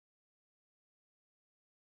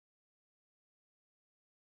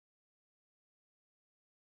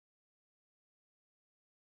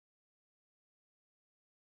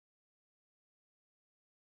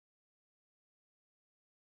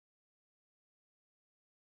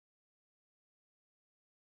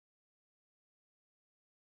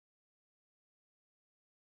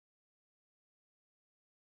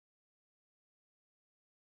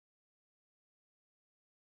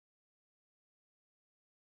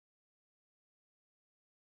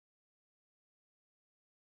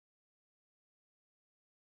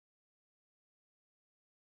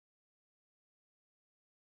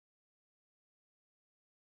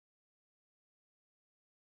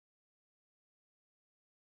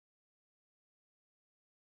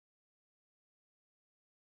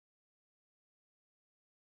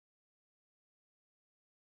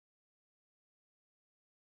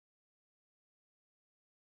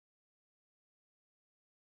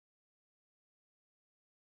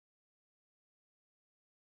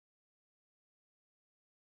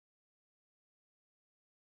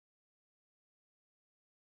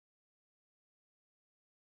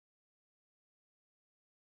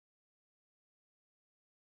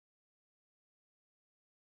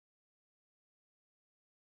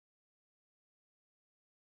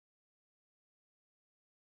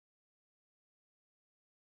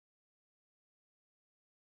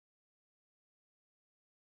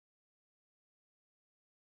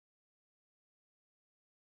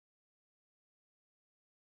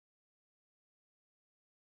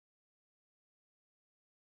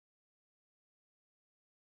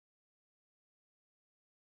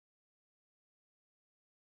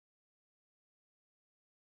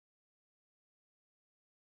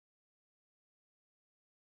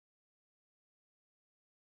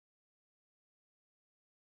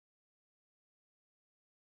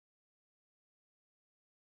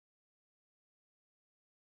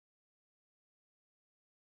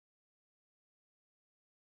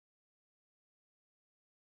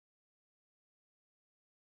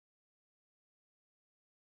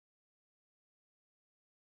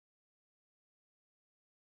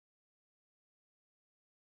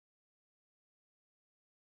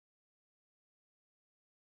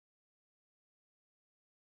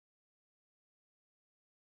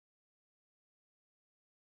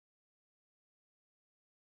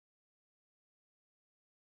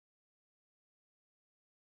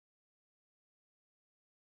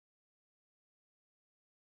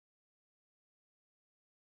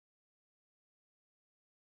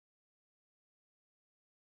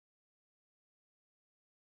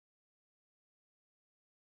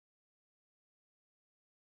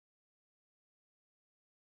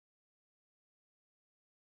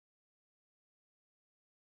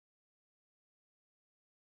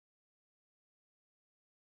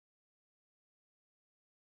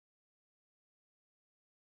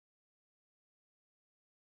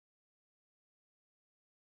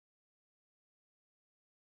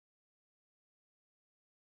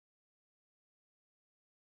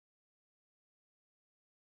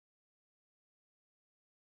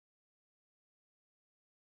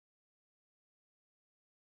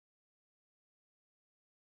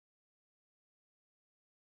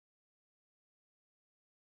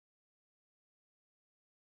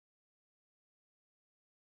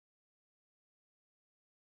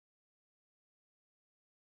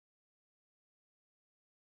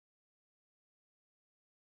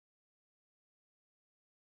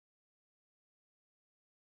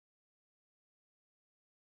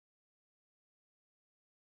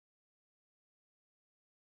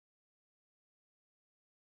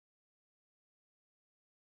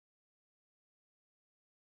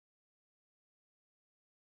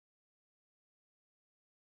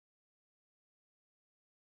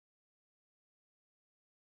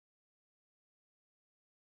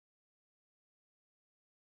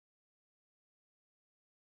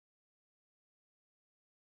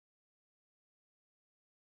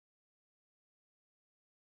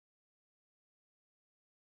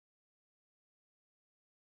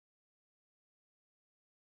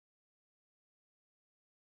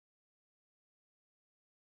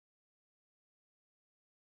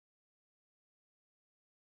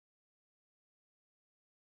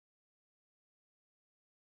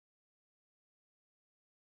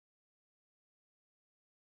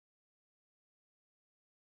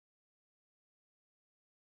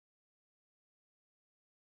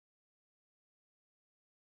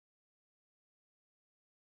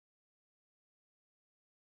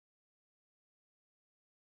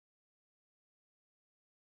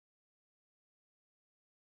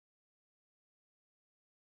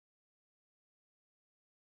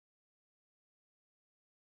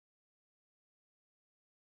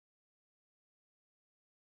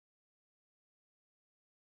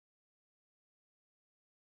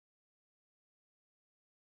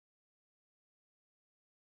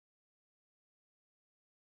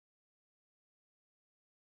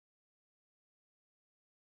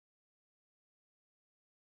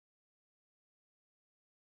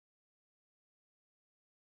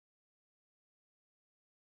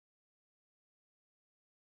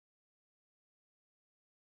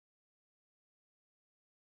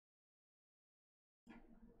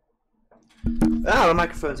Oh, the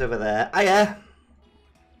microphone's over there. Hiya!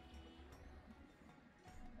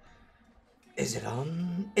 Is it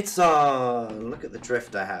on? It's on! Look at the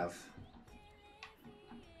drift I have.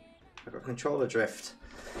 I've got controller drift.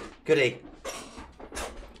 Goody.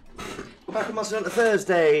 Back on Monster Hunter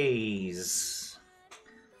Thursdays!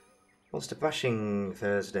 Monster Bashing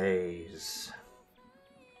Thursdays.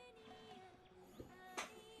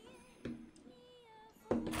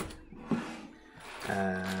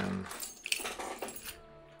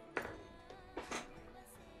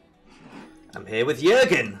 I'm here with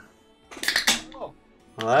Jürgen. Oh.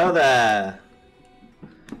 Hello there.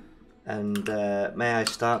 And may I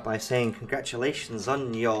start by saying congratulations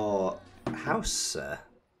on your house, sir.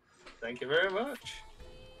 Thank you very much.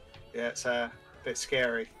 Yeah, it's a bit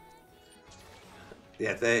scary.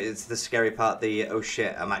 Yeah, it's the scary part. The oh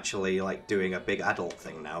shit, I'm actually like doing a big adult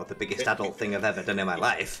thing now. The biggest adult thing I've ever done in my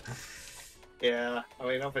life. Yeah, I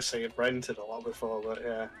mean, obviously I've rented a lot before, but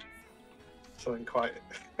yeah, something quite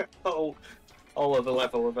all other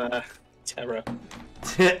level of terror.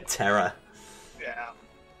 Terror. Yeah.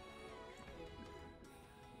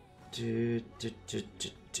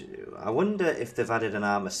 I wonder if they've added an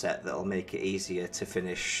armor set that'll make it easier to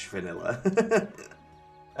finish vanilla.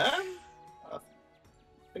 I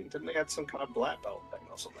think didn't they add some kind of black belt thing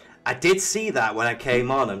or something? I did see that when I came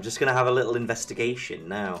on. I'm just going to have a little investigation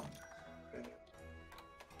now.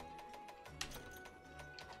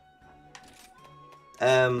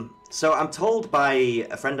 So I'm told by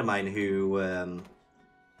a friend of mine who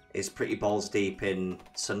is pretty balls deep in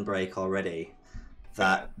Sunbreak already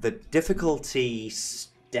that the difficulty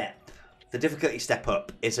step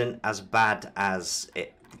up isn't as bad as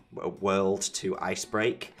World to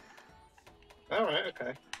Icebreak. All right,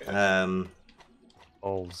 okay. Yeah.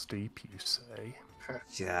 Balls deep, you say?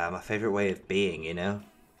 Yeah, my favourite way of being, you know?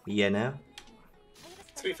 You know?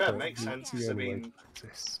 To be fair, it makes sense, because I mean,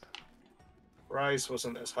 Rise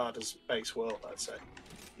wasn't as hard as Base World, I'd say.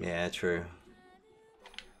 Yeah, true.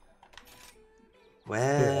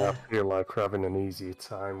 Yeah, I feel like we're having an easier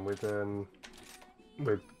time with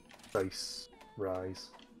Base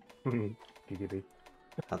Rise. Giggity.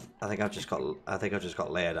 I think I've just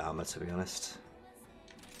got layered armor, to be honest.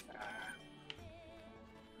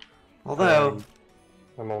 Although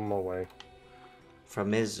I'm on my way.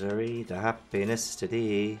 From misery to happiness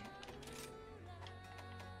today.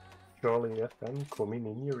 Surely FM coming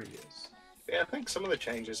in your ears. Yeah, I think some of the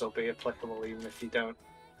changes will be applicable even if you don't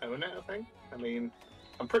own it, I think. I mean,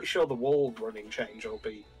 I'm pretty sure the wall running change will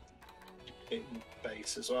be in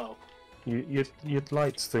Base as well. You'd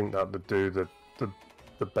like to think that they'd do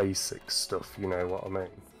the basic stuff, you know what I mean?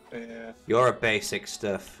 Yeah. You're a basic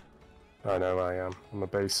stuff. I know I am. I'm a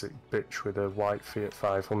basic bitch with a white Fiat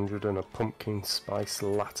 500 and a pumpkin spice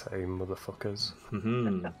latte, motherfuckers.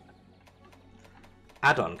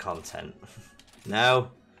 Add-on content.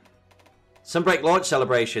 No. Sunbreak launch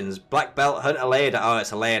celebrations. Black belt hunter layered. Oh,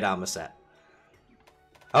 it's a layered armor set.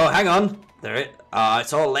 Oh, hang on. There it. Oh,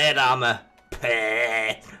 it's all layered armor.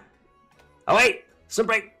 Oh wait,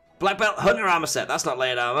 Sunbreak black belt hunter armor set. That's not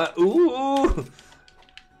layered armor. Ooh.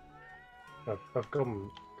 I've gone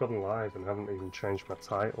live and haven't even changed my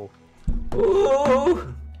title.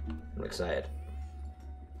 Ooh. I'm excited.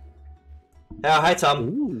 Oh, hi Tom.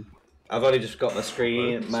 Ooh. I've only just got the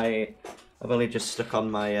screen. I've only just stuck on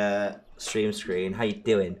my stream screen. How you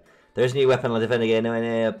doing? There's a new weapon on the defender again.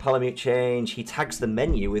 Palamute change. He tags the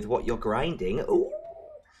menu with what you're grinding. Ooh.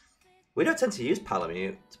 We don't tend to use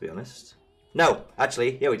Palamute, to be honest. No,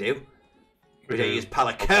 actually, yeah we do. We don't use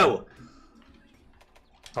Palico.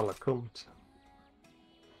 Palacunt.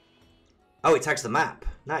 Oh, it tags the map.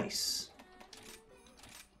 Nice.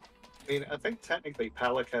 I mean, I think technically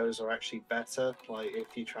Palicos are actually better, like if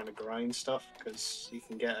you're trying to grind stuff, because you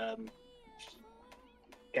can get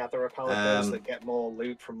gatherer Palicos that get more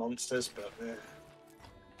loot from monsters, but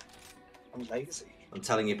I'm lazy. I'm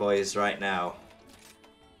telling you boys right now,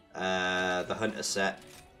 the hunter set,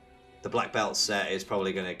 the black belt set is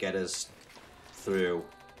probably going to get us through.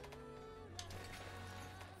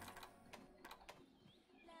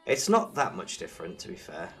 It's not that much different, to be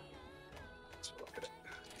fair. Let's look at it.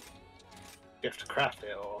 You have to craft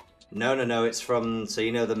it, or? No, it's from, so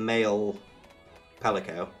you know the male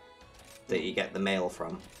Palico that you get the mail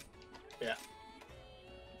from? Yeah.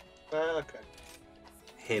 Okay.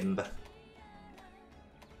 Him.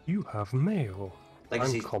 You have mail.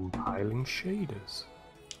 Legacy. I'm compiling shaders.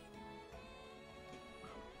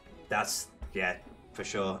 That's, yeah, for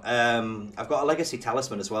sure. I've got a legacy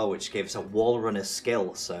talisman as well, which gives a wall runner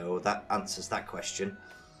skill, so that answers that question.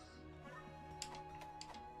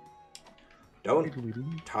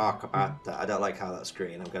 Don't talk about that. I don't like how that's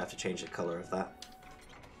green. I'm gonna have to change the color of that.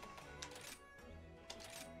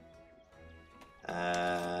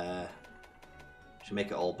 Should make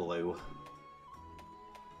it all blue.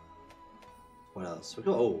 What else? We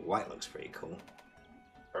got. Oh, white looks pretty cool.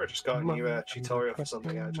 I just got a new tutorial for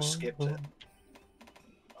something. I just skipped it.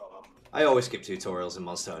 Oh, I always skip tutorials in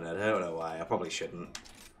Monster Hunter. I don't know why. I probably shouldn't.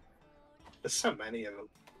 there's so many of them.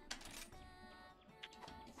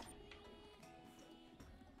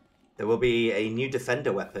 There will be a new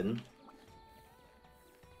defender weapon.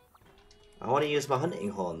 I want to use my hunting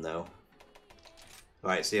horn though.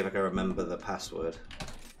 Right, see if I can remember the password.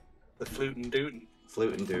 The flute and dootin'.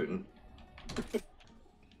 Flute and Dootin.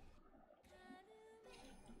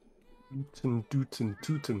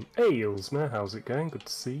 Tootin. Hey, Ilsma, how's it going? Good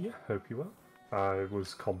to see you. Hope you well. I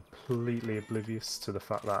was completely oblivious to the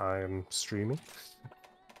fact that I am streaming.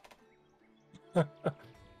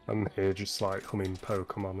 I'm here just like humming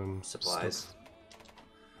Pokemon and Supplies. stuff.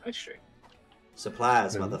 Nice stream.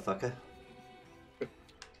 Supplies, Yeah. motherfucker.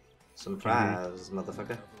 Supplies,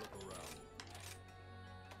 motherfucker.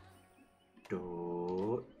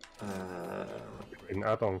 In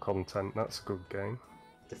add-on content, that's a good game.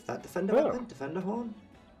 That defender Oh. weapon? Defender horn?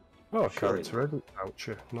 Oh, Sure character edit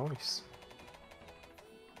voucher. Nice.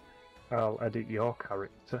 I'll edit your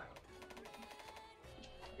character.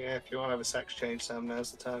 Yeah, if you want to have a sex change, Sam,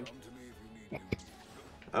 now's the time.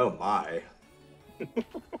 Oh my.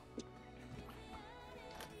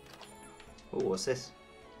 Oh, what's this?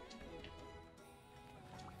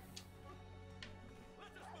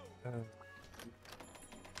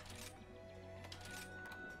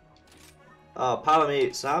 Oh,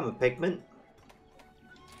 Palamute Sam, a pigment?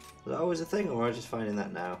 Was that always a thing, or am I just finding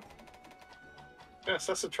that now? Yes,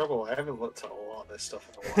 that's the trouble. I haven't looked at a lot of this stuff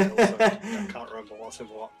in a while, so I can't remember what's in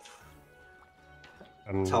what.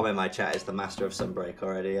 Tom in my chat is the master of Sunbreak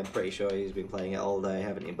already. I'm pretty sure he's been playing it all day,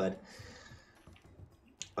 haven't you, bud?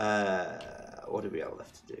 What do we have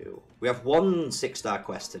left to do? We have one 6-star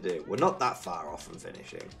quest to do. We're not that far off from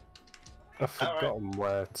finishing. I've forgotten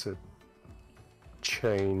where to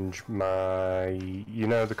change my... You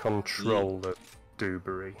know the controller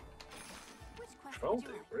doobery? Troll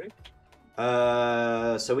doobery?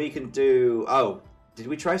 So we can do... Oh, did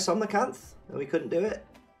we try Somnicanth? And we couldn't do it?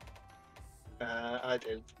 I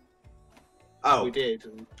did. Oh. We did,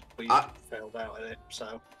 and we failed out at it,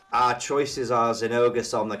 so... Our choices are Zinogre,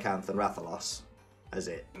 Somnicanth, and Rathalos. As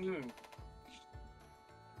it.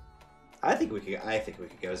 I think we could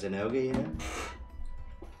go Zinogre, you know?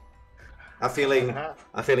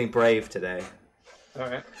 I'm feeling brave today.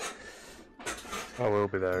 Alright. I will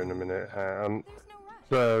be there in a minute.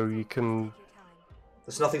 So you can...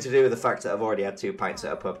 There's nothing to do with the fact that I've already had 2 pints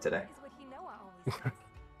at a pub today.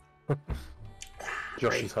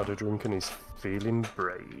 Josh has had a drink and he's feeling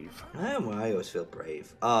brave. Oh, well, I always feel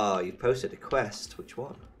brave. Oh, you posted a quest. Which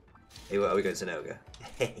one? Hey, are we going to Zinogre?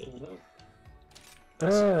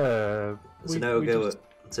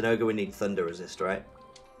 Zinogre, we need Thunder Resist, right?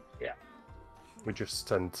 Yeah. We just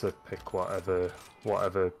tend to pick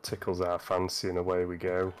whatever tickles our fancy and away we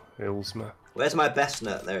go. Ilsma. Where's my best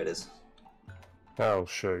nut? There it is. I'll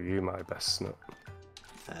show you my best nut.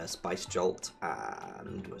 Spice Jolt,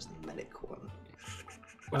 and where's the medic one?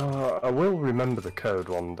 I will remember the code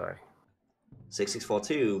one day.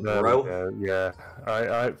 6642, There bro. we go, yeah.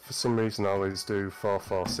 I for some reason always do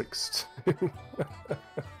 4462.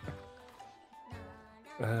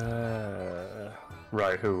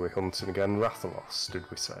 Right, who are we hunting again? Rathalos, did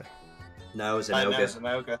we say? No, I know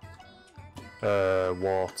Zinogre. Zinogre.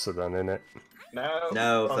 Water then, innit?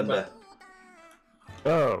 No, Thunder.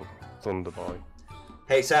 Oh, Thunder Boy.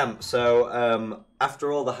 Hey Sam, so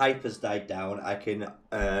after all the hype has died down, I can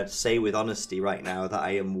say with honesty right now that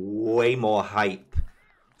I am way more hype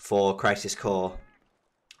for Crisis Core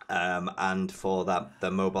and for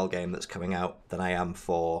the mobile game that's coming out than I am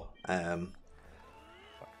for Final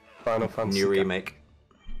Fantasy new remake.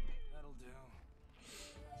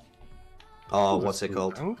 Oh, what's it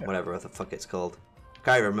called? Okay. Whatever the fuck it's called.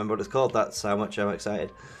 Can't even remember what it's called. That's how much I'm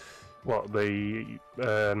excited. What, the...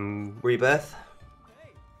 Rebirth?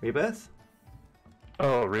 Rebirth?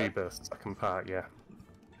 Oh, Rebirth, second part, yeah.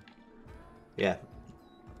 Yeah.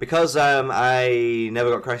 Because I never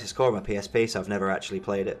got Crisis Core on my PSP, so I've never actually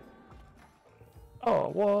played it. Oh,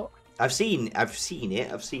 what? I've seen it. I've seen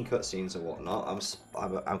cutscenes and whatnot.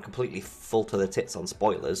 I'm completely full to the tits on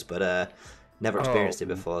spoilers, but never experienced it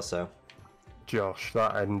before. So, Josh,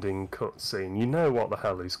 that ending cutscene, you know what the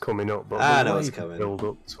hell is coming up, but I the know way it's they coming. build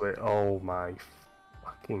up to it, oh my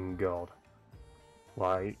fucking god!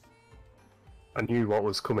 Like, I knew what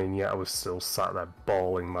was coming, yet I was still sat there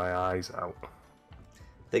bawling my eyes out.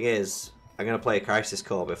 Thing is, I'm gonna play Crisis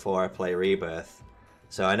Core before I play Rebirth,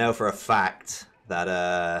 so I know for a fact that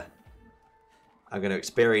I'm gonna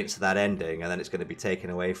experience that ending, and then it's gonna be taken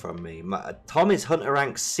away from me. Tom is Hunter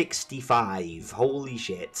rank 65. Holy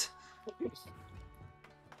shit!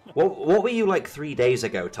 What were you like 3 days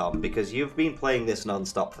ago, Tom? Because you've been playing this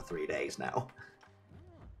non-stop for 3 days now.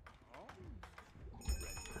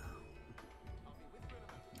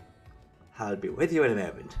 I'll be with you in a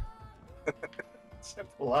moment.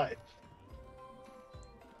 Simple life.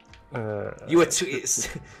 You were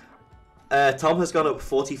Tom has gone up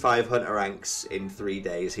 45 Hunter ranks in 3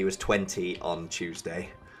 days. He was 20 on Tuesday.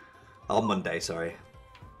 On Monday, sorry.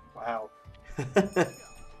 Wow.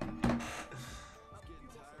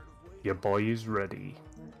 Your boy is ready.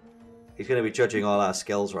 He's going to be judging all our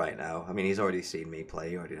skills right now. I mean, he's already seen me play.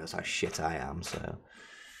 He already knows how shit I am, so...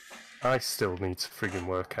 I still need to friggin'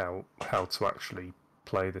 work out how to actually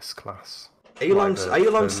play this class. Are you longsword?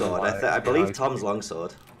 I believe Tom's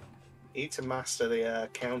longsword. You need to master the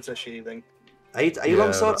counter sheathing. Are you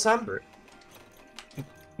longsword, Sam?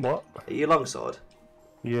 What? Are you longsword?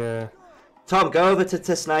 Yeah. Tom, go over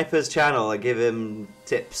to Sniper's channel and give him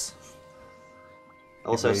tips.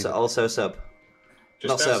 Also sub. Just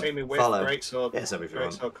Not don't sub, see me with follow. greatsword, Yeah, sub if you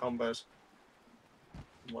want. greatsword combos.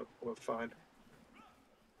 We're fine.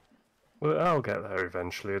 Well, I'll get there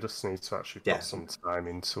eventually. I just need to actually Yeah. put some time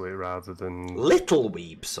into it rather than... Little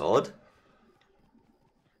weeb sword.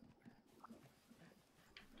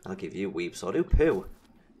 I'll give you weeb sword. Ooh, poo.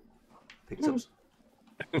 Picked up.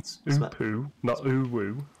 Ooh poo, not ooh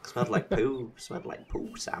woo. Smelled like poo. Smelled like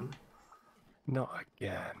poo, Sam. Not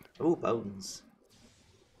again. Ooh, bones.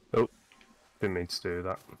 Oh, didn't mean to do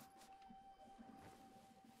that.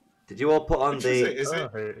 Did you all put on Which the... is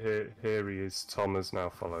it? Here he is. Tom has now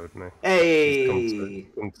followed me. Hey! He's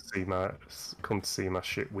come to see my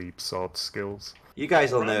shit weeb sword skills. You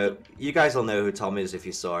guys will know. You guys will know who Tom is if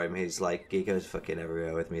you saw him. He's like he goes fucking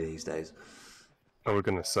everywhere with me these days. I was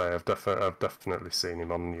gonna say I've definitely seen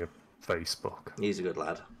him on your Facebook. He's a good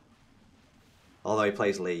lad. Although he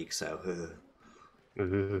plays League, so.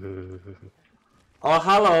 Oh,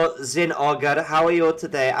 hello, Zin Ogre. How are you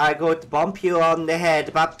today? I go to bump you on the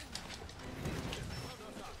head, but.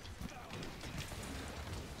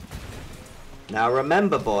 Now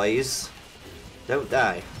remember, boys, don't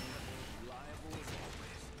die.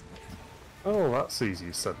 Oh, that's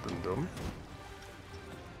easier said than done.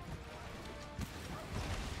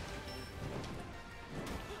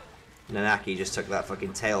 Nanaki just took that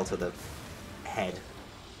fucking tail to the head.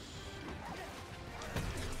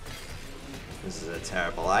 This is a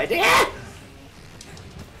terrible idea!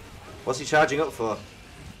 What's he charging up for?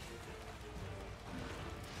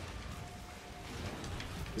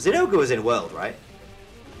 Zinoga was in World, right?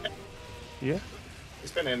 Yeah.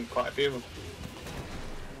 He's been in quite a few of them.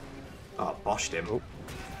 Oh, boshed him. Oh.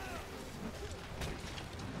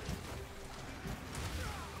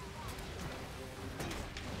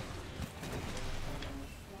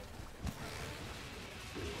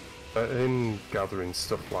 Him gathering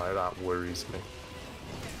stuff like that worries me.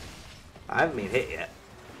 I haven't been hit yet.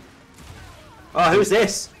 Oh, who's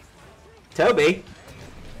this? Toby?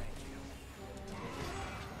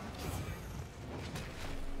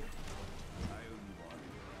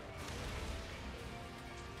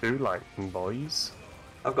 Do like them boys.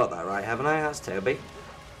 I've got that right, haven't I? That's Toby.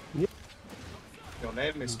 Your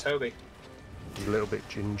name is Toby. He's a little bit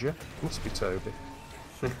ginger. Must be Toby.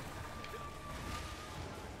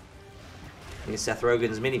 He's Seth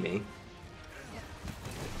Rogen's mini-me.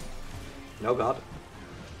 No god.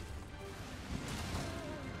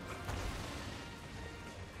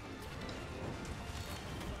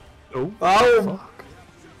 Oh! Oh!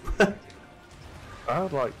 Fuck. I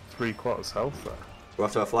had like 3/4 health there. We're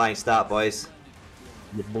off to a flying start, boys.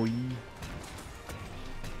 Yeah, boy.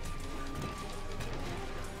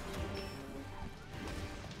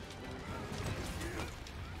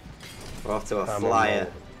 We're off to a I'm on flyer.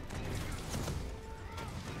 roll.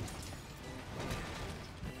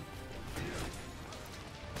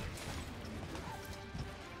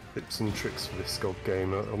 Tips and tricks for this god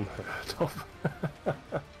game are unheard of.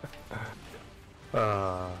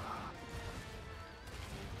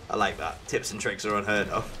 I like that. Tips and tricks are unheard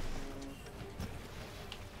of.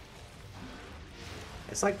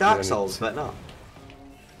 It's like Dark Souls, but not.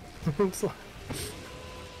 It's like...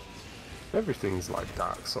 Everything's like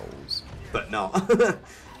Dark Souls. But not.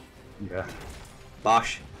 Yeah.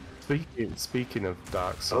 Bosh. Speaking of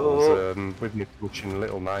Dark Souls, Oh. with me watching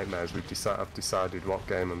Little Nightmares, I've decided what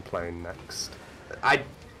game I'm playing next. I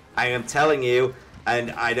am telling you,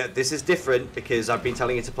 And I don't. This is different because I've been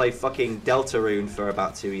telling you to play fucking Deltarune for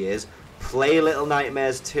about 2 years. Play Little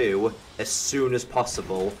Nightmares 2 as soon as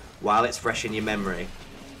possible while it's fresh in your memory.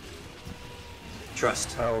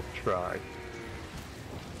 Trust. I'll try.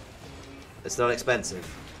 It's not expensive.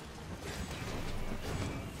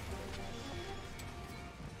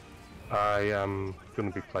 I am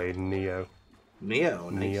going to be playing Neo. Neo,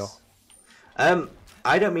 Neo. nice.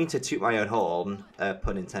 I don't mean to toot my own horn,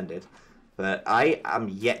 pun intended, but I am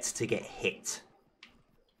yet to get hit.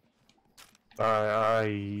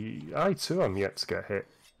 I too am yet to get hit.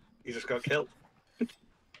 You just got killed.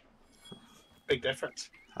 Big difference.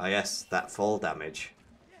 Oh yes, that fall damage.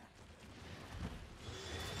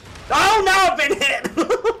 Oh no, I've been hit!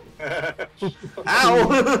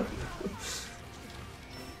 Ow!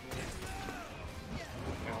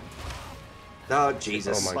 Oh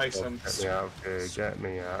Jesus! Oh my Slice god, him. get me out of here, get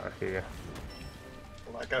me out of here.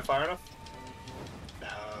 Will that go far enough? No.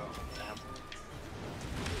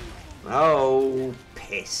 Damn. Oh,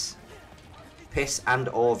 piss. Piss and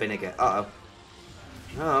or vinegar. Uh-oh.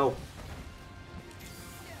 No.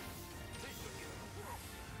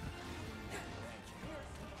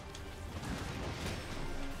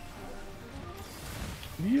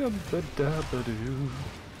 Yabba dabba doo.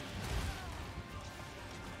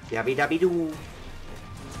 Yabby dabby doo.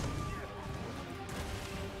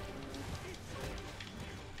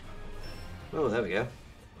 Oh, there we go.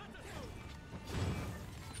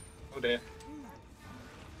 Oh dear.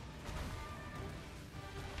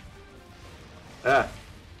 Ah.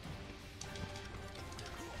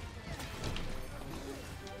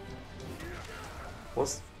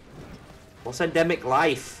 What's endemic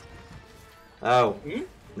life? Oh,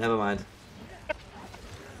 never mind.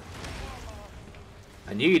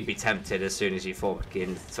 I knew you'd be tempted as soon as you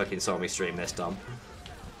fucking saw me stream this, Dom.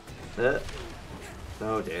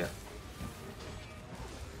 Oh dear.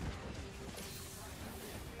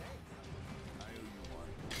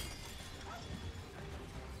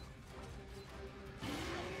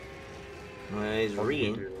 He's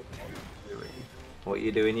reading. What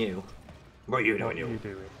you doing, you? What you doing, What are you you?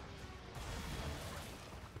 doing?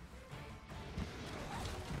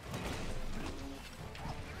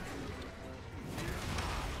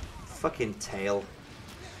 Fucking tail.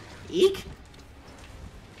 Eek!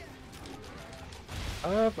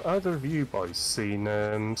 Have either of you boys seen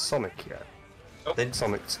Sonic yet? Then,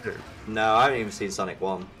 Sonic 2? no, I haven't even seen Sonic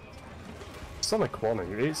 1. Sonic 1,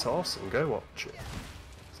 it's awesome, go watch it.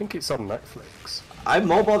 I think it's on Netflix. I'm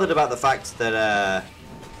more bothered about the fact that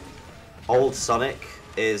old Sonic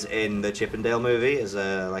is in the Chippendale movie as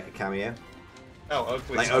like a cameo. Oh,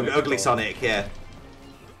 ugly. Like Sonic. Ugly Sonic, yeah.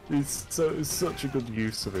 It's such a good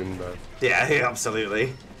use of him though. Yeah,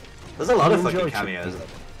 absolutely. There's a lot of Enjoy fucking cameos. Chippendale.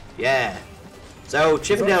 Yeah. So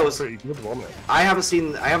Chippendale was. Pretty good, wasn't it? I haven't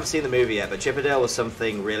seen the movie yet, but Chippendale was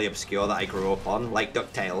something really obscure that I grew up on, like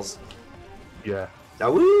DuckTales. Yeah.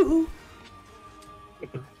 So, woohoo!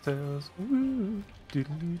 Tails, woo,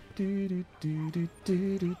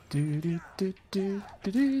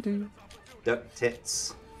 doodly-doo-doo-doo-doo-doo-doo-doo-doo-doo-doo-doo. Duck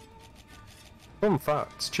tits. Fun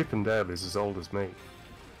fact, Chippendale is as old as me.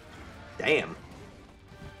 Damn.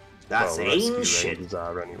 That's Well, Rescue ancient. Rangers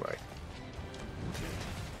are anyway.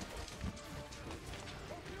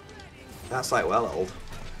 That's like well old.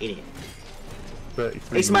 Ain't it?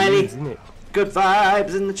 33 Hey, Smiley. years, isn't it? Good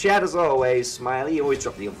vibes in the chat as always, Smiley. You always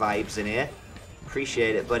drop your vibes in here.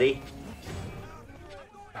 Appreciate it, buddy.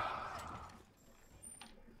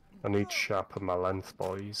 I need to sharpen my length,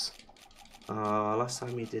 boys. Oh, last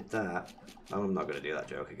time you did that. Oh, I'm not going to do that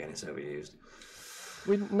joke again. It's overused.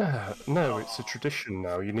 No, it's a tradition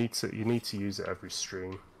now. You need to use it every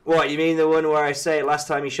stream. What, you mean the one where I say last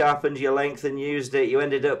time you sharpened your length and used it, you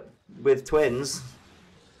ended up with twins?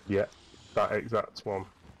 Yeah, that exact one.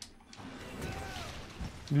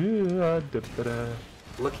 Yeah, da-ba-da.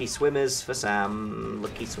 Lucky swimmers for Sam.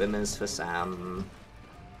 Lucky swimmers for Sam.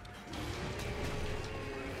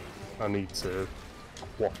 I need to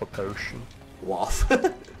quaff a potion. Waff.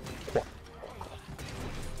 Quaff.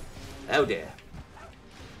 Oh dear.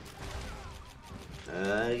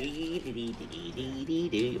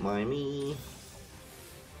 Mind me.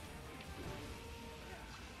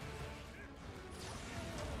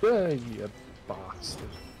 Yeah, you bastard.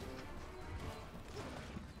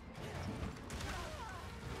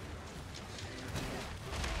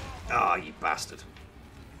 Ah, you bastard.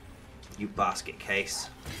 You basket case.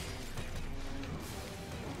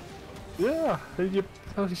 Yeah, you.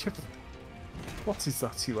 What is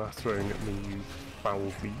that you are throwing at me, you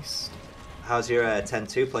foul beast? How's your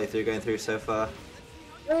 10-2 playthrough going through so far?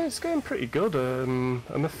 Yeah, it's going pretty good. I'm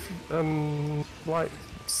like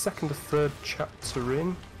second or third chapter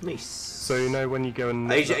in. Nice. So you know when you go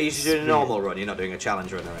and... Are you just doing a normal run? You're not doing a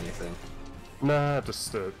challenge run or anything? Nah,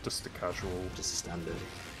 just a casual... Just a standard.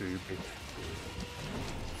 Doobie.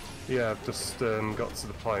 Yeah, I've just got to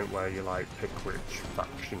the point where you like pick which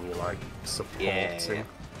faction you like supporting. Yeah.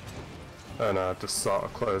 And I just sort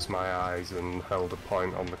of closed my eyes and held a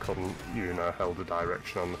point on the held a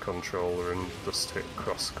direction on the controller and just hit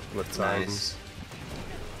cross a couple of times. Nice.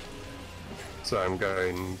 So I'm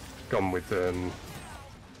gone with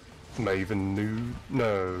Maven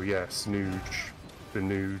Nuge, the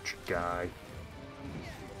Nuge guy.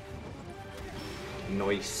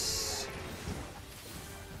 Nice.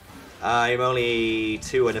 I'm only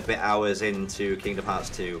 2 and a bit hours into Kingdom Hearts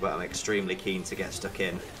 2, but I'm extremely keen to get stuck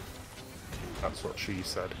in. That's what she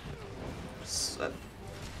said.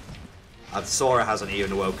 Sora hasn't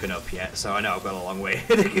even woken up yet, so I know I've got a long way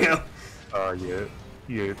to go. Oh,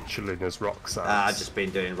 you're chilling as Roxas. I've just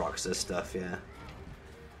been doing Roxas stuff, yeah.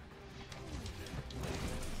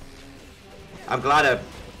 I'm glad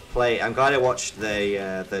I watched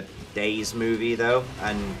the Days movie though,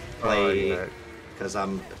 and play because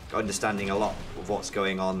I'm understanding a lot of what's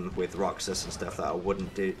going on with Roxas and stuff that I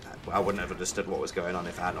wouldn't have understood what was going on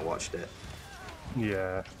if I hadn't watched it.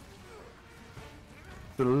 Yeah.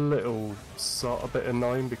 The little sort of bit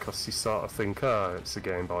annoying because you sort of think, oh, it's a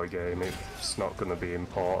Game Boy game, it's not going to be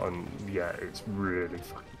important. Yeah, it's really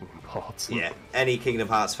fucking important. Yeah, any Kingdom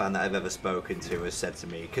Hearts fan that I've ever spoken to has said to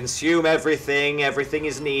me, consume everything, everything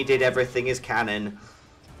is needed, everything is canon.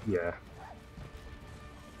 Yeah.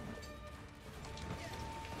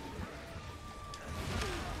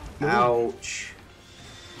 Ouch.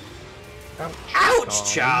 Ouch,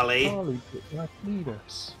 Ouch, Charlie! Charlie bit my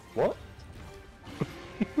penis. What?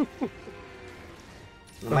 Oh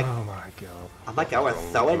my god. I'm like,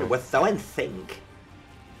 we're throwing think.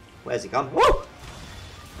 Where's he gone? Woo! Oh,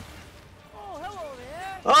 hello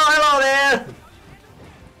there. Oh, hello there!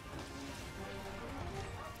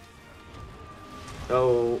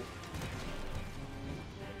 Oh.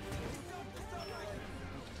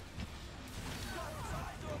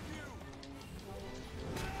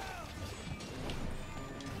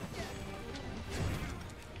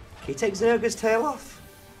 Can he take Zerga's tail off?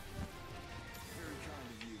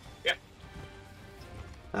 Yeah.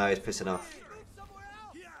 Oh, he's pissing off.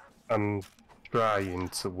 I'm trying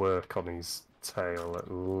to work on his tail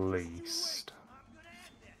at least.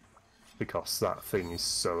 Because that thing is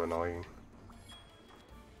so annoying.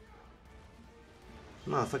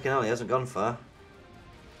 No, fucking hell, he hasn't gone far.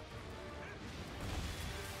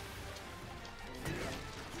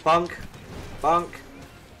 Bonk! Bonk!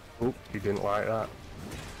 Oh, you didn't like that.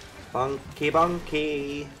 Bonky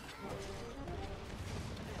bonky!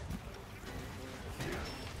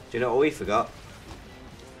 Do you know what we forgot?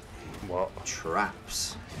 What?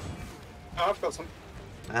 Traps. Oh, I've got some.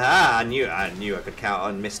 Ah, I knew I could count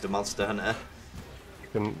on Mr. Monster Hunter.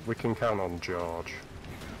 We can count on George.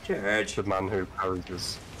 George. The man who carries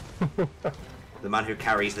us. The man who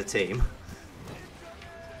carries the team.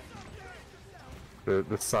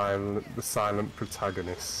 The silent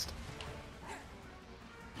protagonist.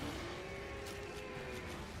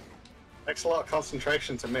 Takes a lot of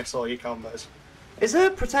concentration to miss all your combos. Is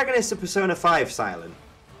the protagonist of Persona 5 silent?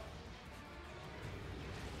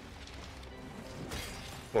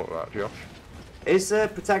 What about Josh? Is the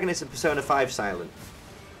protagonist of Persona 5 silent?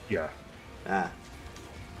 Yeah. Ah.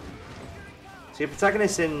 See, the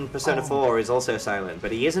protagonist in Persona 4 is also silent,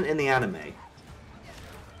 but he isn't in the anime.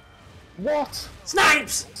 What?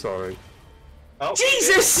 Snipes! Sorry. Oh,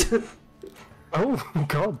 Jesus! Oh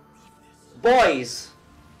god. Boys!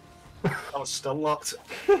 I was still locked.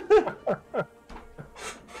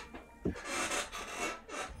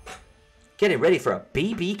 Getting ready for a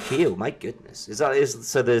BBQ. My goodness,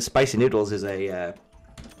 so the spicy noodles is a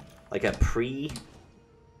like a pre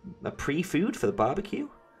food for the barbecue.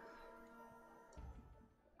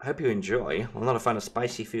 I hope you enjoy. I'm not a fan of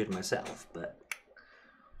spicy food myself, but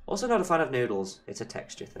also not a fan of noodles. It's a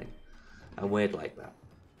texture thing. I'm weird like that.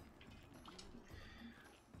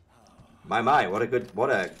 My, what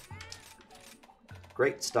a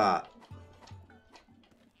great start.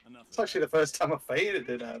 It's actually the first time I faded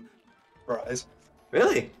it, Rise.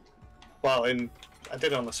 Really? Well, I did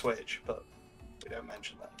it on the Switch, but we don't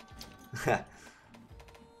mention that.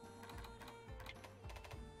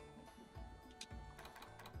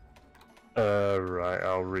 Right,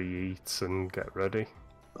 I'll re-eat and get ready.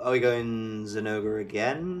 Are we going Zenoga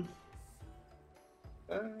again?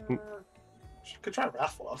 Could try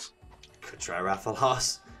Rathalos. Could try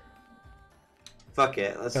Rathalos. Fuck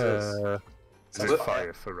it, let's just... Is it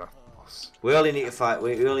fire for Rathalos? boss. We only need to fight.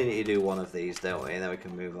 We only need to do one of these, don't we? And then we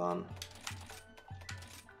can move on.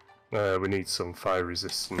 We need some fire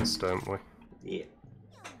resistance, don't we? Yeah.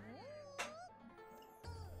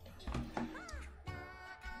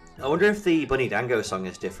 I wonder if the Bunny Dango song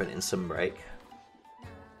is different in Sunbreak.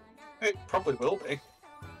 It probably will be.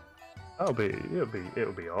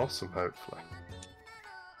 It'll be awesome, hopefully.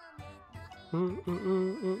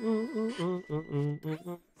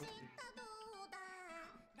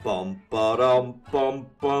 Bum ba dum bum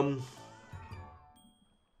bum.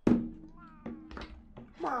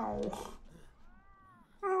 Meow.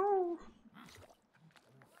 Meow.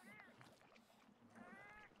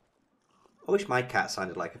 I wish my cat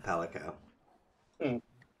sounded like a pelican.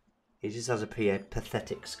 He just has a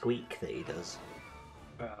pathetic squeak that he does.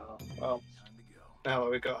 Well, now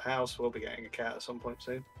that we've got a house, we'll be getting a cat at some point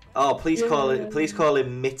soon. Oh, please call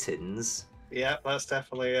him Mittens. Yeah, that's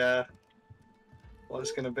definitely what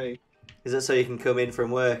it's going to be. Is it so you can come in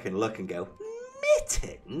from work and look and go,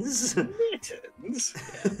 Mittens? Mittens?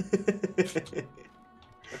 Yeah.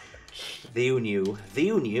 Thou knew.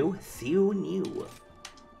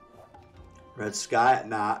 Red sky at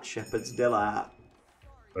night, shepherd's delight.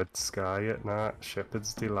 Red sky at night,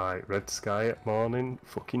 shepherd's delight. Red sky at morning,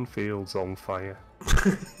 fucking fields on fire.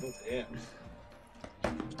 Oh dear.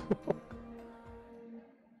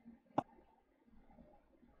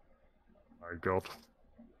 My God,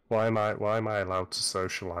 why am I allowed to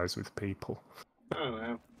socialise with people? I don't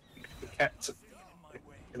know. The cat's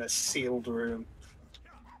in a sealed room.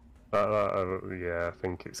 Yeah, I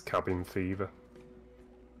think it's cabin fever.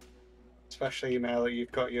 Especially now that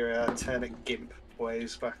you've got your turnip gimp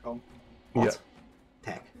ways back on. What?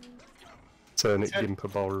 Yeah, Tech. turn it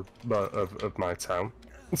gimper of my town.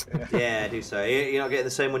 Yeah, I do so. You're not getting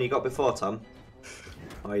the same one you got before, Tom?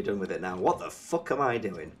 Or are you done with it now? What the fuck am I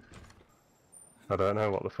doing? I don't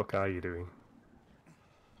know, what the fuck are you doing?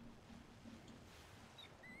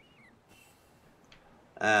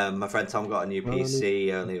 My friend Tom got a new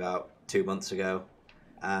PC only about 2 months ago.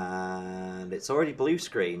 And it's already blue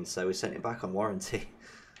screen, so we sent it back on warranty.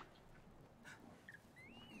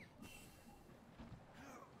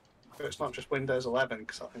 But it's not just Windows 11,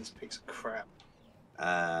 because I think it's a piece of crap.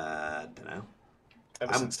 Don't know.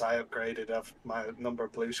 Ever since I upgraded, my number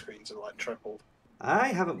of blue screens have like tripled. I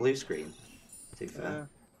haven't blue screen, to be fair.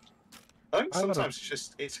 I think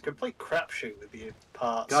sometimes it's a complete crapshoot with the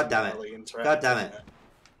parts. God damn it! Really God damn it!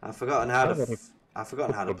 I've forgotten how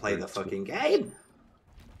to play the fucking game.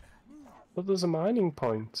 But there's a mining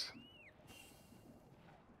point.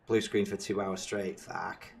 Blue screen for 2 hours straight.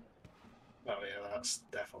 Fuck. Oh yeah, that's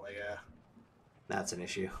definitely That's an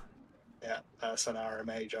issue. yeah, that's an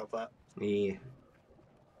RMA job. That. Yeah.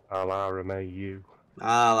 I'll RMA you.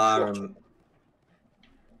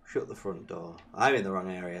 Shut the front door. I'm in the wrong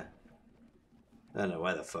area. I don't know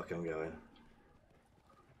where the fuck I'm going.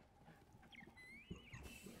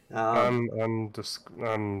 I'm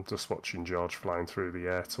just watching George flying through the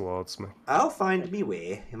air towards me. I'll find me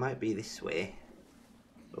way. It might be this way.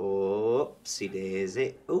 Oopsie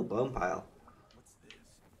daisy. Oh, bone pile.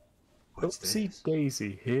 What's Upsy this?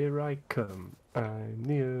 daisy, here I come. I'm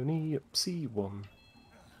the only upsy one.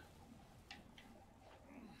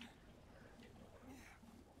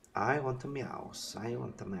 I want a mouse. I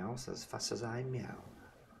want a mouse as fast as I meow.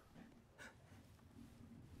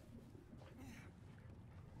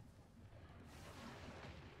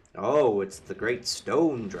 Oh, it's the great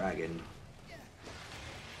stone dragon.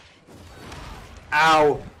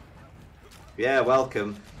 Ow! Yeah,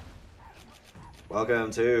 welcome.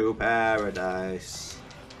 Welcome to paradise.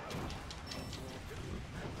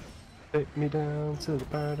 Take me down to the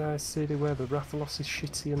paradise city where the Rathalos is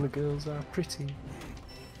shitty and the girls are pretty.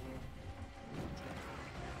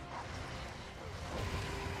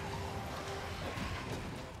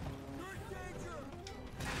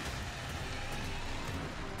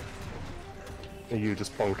 Are you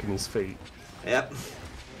just bonking his feet? Yep.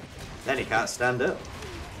 Then he can't stand up.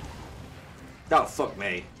 Oh, fuck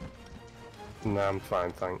me. Nah, I'm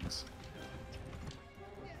fine, thanks.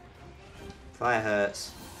 Fire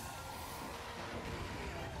hurts.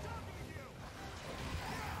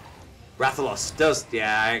 Rathalos does...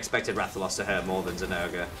 Yeah, I expected Rathalos to hurt more than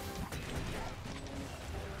Zenoga.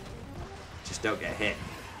 Just don't get hit.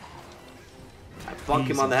 I bonk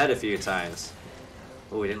him on the head a few times.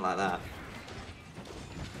 Oh, we didn't like that.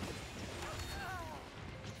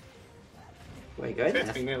 Where you going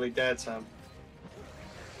Fifty nearly dead, Sam.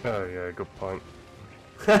 Oh yeah, good point.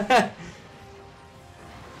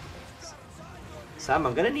 Sam,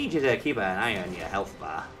 I'm gonna need you to keep an eye on your health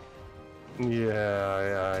bar.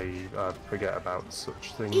 Yeah, I forget about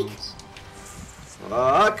such things.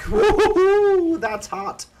 Fuck! Woohoo! That's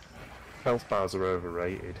hot! Health bars are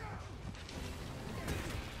overrated.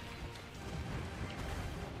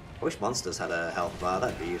 I wish monsters had a health bar,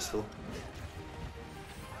 that'd be useful.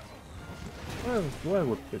 Where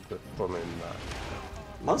would be the fun in that?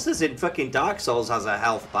 Monsters in fucking Dark Souls has a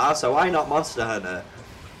health bar, so why not Monster Hunter?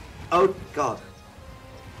 Oh god.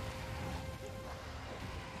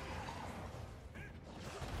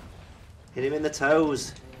 Hit him in the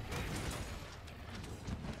toes.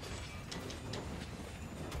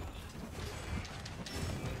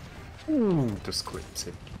 Ooh, just clipped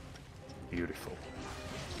him. Beautiful.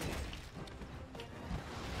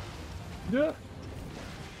 Yeah.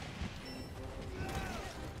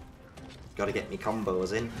 Gotta get me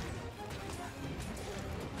combos in.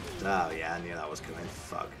 Oh yeah, I knew that was coming.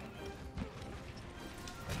 Fuck.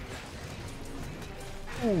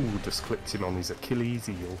 Ooh, just clipped him on his Achilles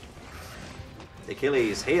heel.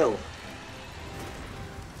 Achilles heel.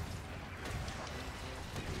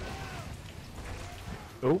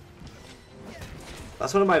 Oh.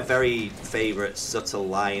 That's one of my very favourite subtle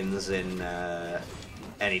lines in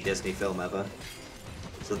any Disney film ever.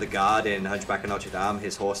 So the guard in Hunchback of Notre Dame,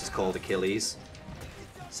 his horse is called Achilles.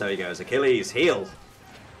 So he goes, Achilles, heel!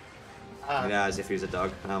 You know, as if he was a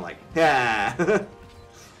dog. And I'm like, yeah!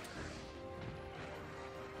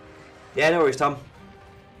 Yeah, no worries, Tom.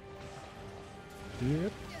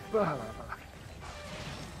 Yep.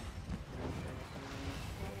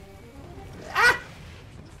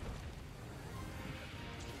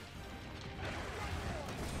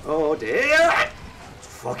 Oh dear!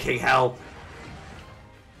 Fucking hell!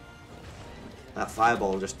 That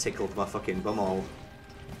fireball just tickled my fucking bumhole.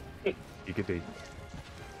 Giggity.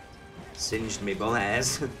 Singed me bum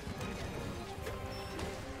hairs.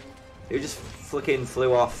 Who just fucking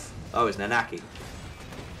flew off? Oh, it's Nanaki.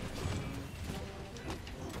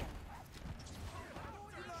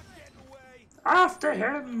 After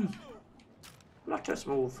him! Let us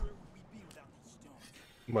move.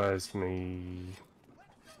 Where's me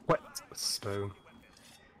wet stone?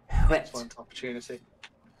 Wet. Excellent opportunity.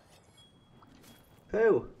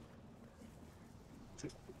 Who?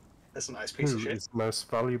 That's a nice piece of Who shit. is the most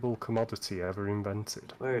valuable commodity ever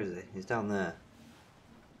invented? Where is he? He's down there.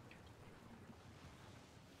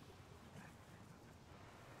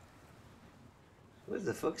 Where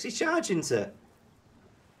the fuck's he charging to?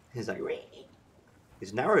 He's like, wee.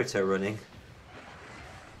 Is Naruto running?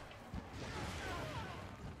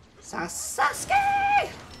 Sasuke!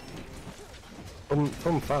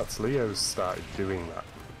 Fun fact, Leo's started doing that.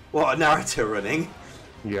 What, Naruto running?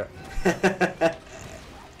 Yeah.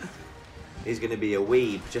 He's gonna be a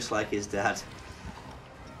weeb, just like his dad.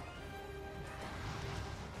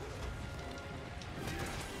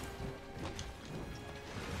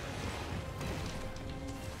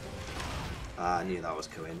 Ah, I knew that was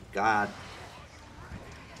coming. God.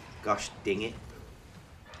 Gosh dang it.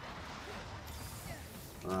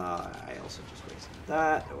 I also just wasted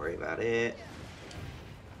that. Don't worry about it.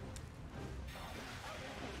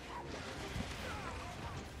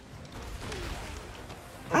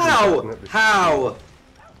 How? How?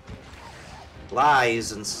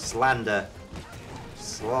 Lies and slander.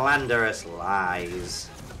 Slanderous lies.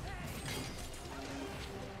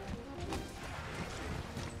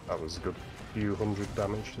 That was a good few hundred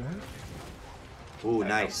damage there. Ooh,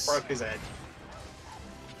 nice. Broke his head.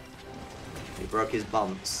 He broke his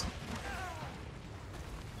bumps.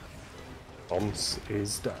 Bounce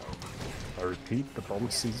is down. I repeat, the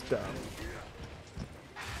bounce is down.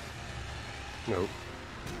 Nope.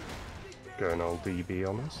 Going all DB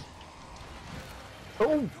on us.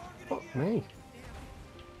 Oh, fuck me.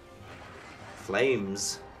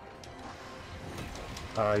 Flames.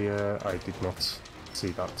 I did not see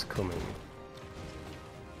that coming.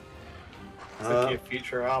 Thinking of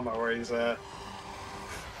future armor where he's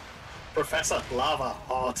Professor Lava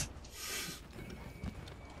Heart.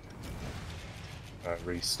 I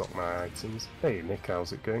restock my items. Hey Nick,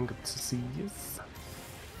 how's it going? Good to see you.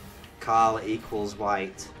 Carl equals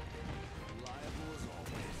white.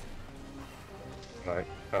 Right,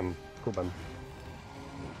 come on.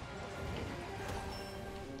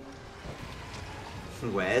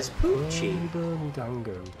 Where's Poochie?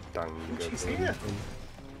 Dango. Poochie's here.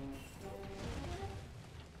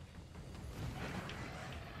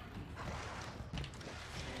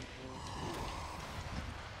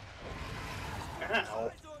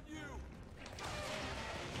 Ow.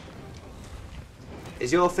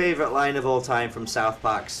 Is your favourite line of all time from South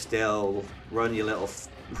Park still "Run, you little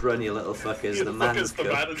fuckers, You the man's the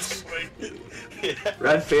come"? man is coming. Yeah.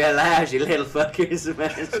 Run for your lives, you little fuckers, the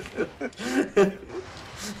man's come.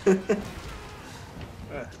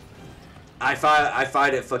 Uh, I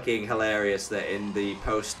find it fucking hilarious that in the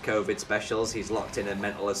post-COVID specials, he's locked in a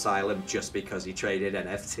mental asylum just because he traded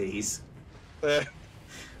NFTs.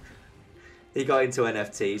 He got into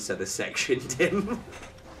NFTs, so they sectioned him.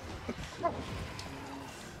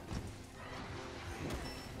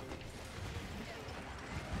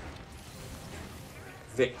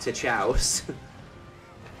 Victor Chaos.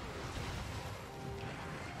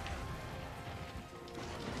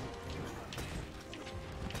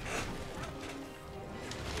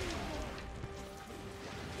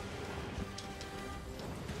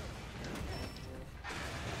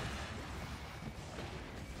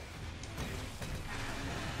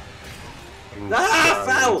 Ah,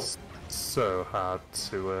 fell! So hard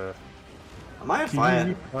to Am I on fire?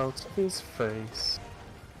 keep out of his face.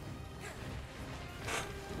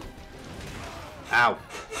 Ow,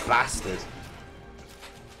 bastard.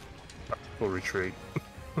 Full retreat.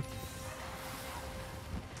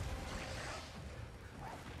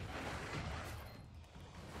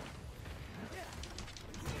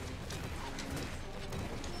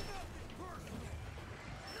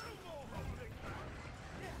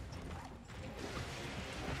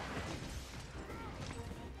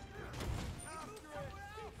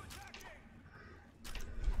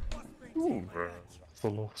 Ooh,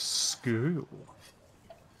 full of school.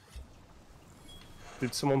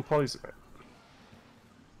 Did someone poison it?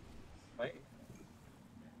 Wait.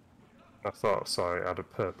 I thought I saw it had a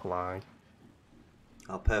purple eye.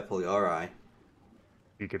 I'll purple your eye.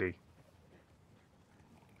 Giggity.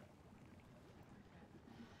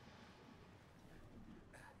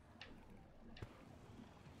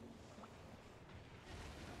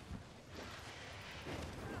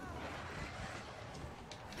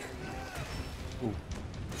 Ooh.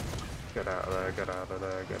 Get out of there, get out of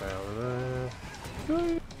there, get out of there.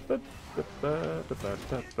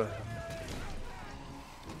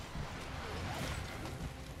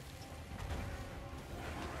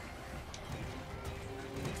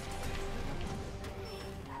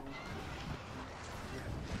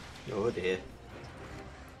 Oh dear.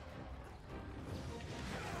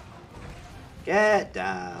 Get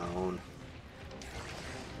down.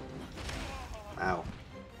 Ow.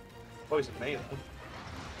 Poison me though.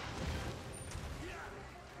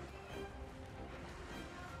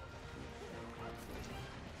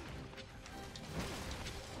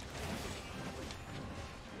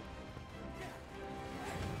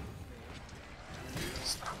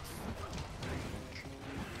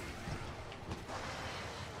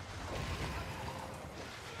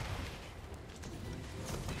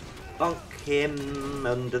 Bonk him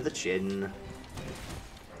under the chin.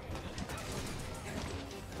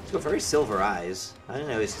 He's got very silver eyes. I didn't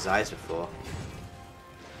know it was his eyes before.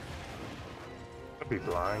 I'd be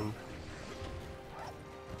blind.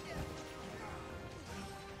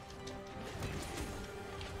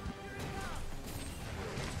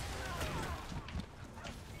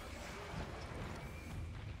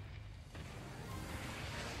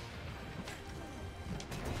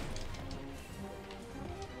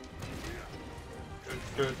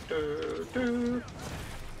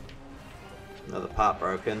 Another part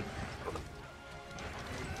broken.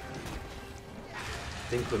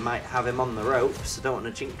 Think we might have him on the ropes. I don't want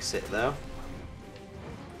to jinx it though.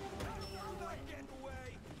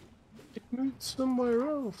 Move somewhere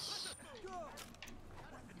else.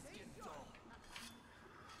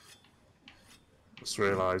 Just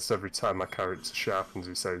realised every time my character sharpens,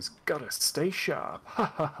 he says, "Gotta stay sharp." Ha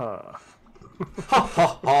ha ha. Ha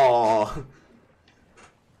ha ha!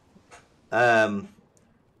 I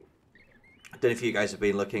don't know if you guys have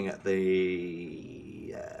been looking at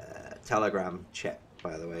the Telegram chat,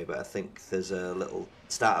 by the way, but I think there's a little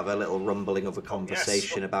start of a little rumbling of a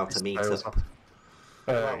conversation about a meetup.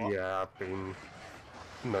 Yeah, I've been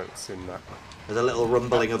noticing that. There's a little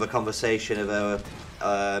rumbling of a conversation of a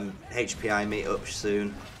HPI meetup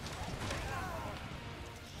soon.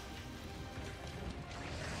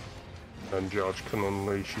 And George can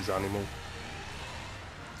unleash his animal.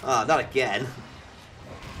 Ah, not again.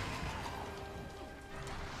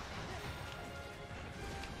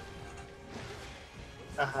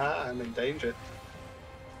 Aha, I'm in danger.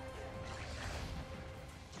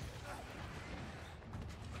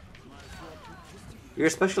 You're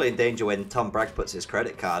especially in danger when Tom Bragg puts his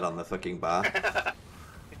credit card on the fucking bar.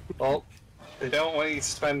 Well, they don't want you to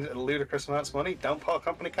spend ludicrous amounts of money. Don't put a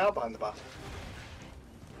company card behind the bar.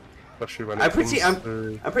 Especially when I'm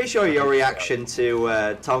pretty sure your reaction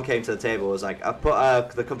to Tom came to the table was like, I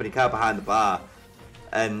put the company card behind the bar,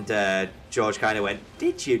 and George kind of went,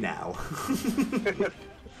 "Did you now?"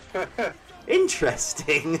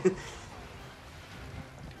 Interesting.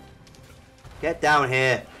 Get down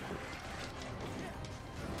here.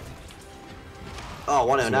 Oh,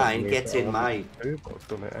 It's not 109, me get that I in my wanted to do, but I've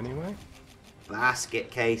done it anyway. basket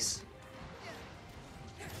case.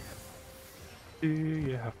 Do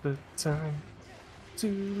you have the time to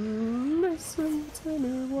listen to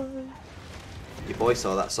me whine Your boy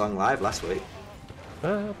saw that song live last week.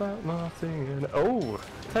 about nothing? And oh,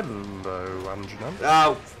 hello, Anjanam.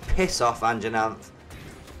 Oh, piss off, Anjananth.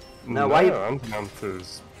 No, why you... Anjanam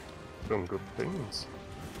has done good things.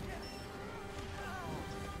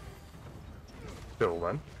 Till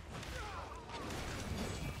then.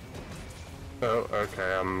 Oh,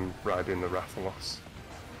 okay, I'm riding the Rathalos.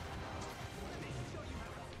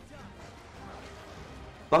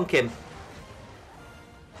 Bunk him.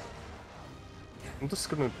 I'm just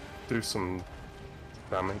gonna do some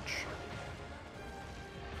damage.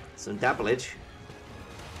 Some dabblage.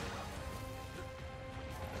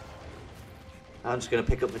 I'm just going to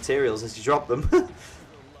pick up materials as you drop them.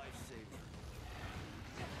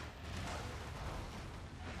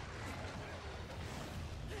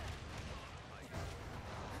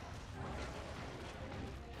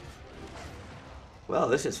 Well,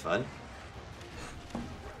 this is fun.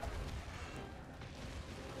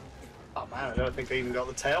 Oh man, I don't think they even got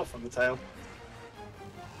the tail from the tail.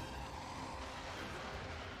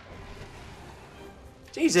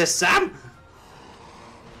 Jesus, Sam!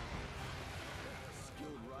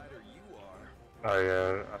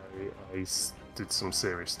 I did some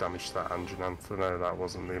serious damage to that Anjananth. I know that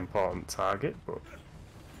wasn't the important target, but...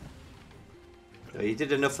 Oh, you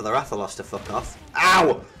did enough for the Rathalos to fuck off.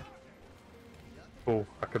 Ow! Oh,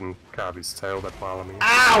 I can carve his tail there while I'm here.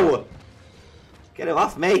 Ow! Get him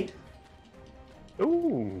off me!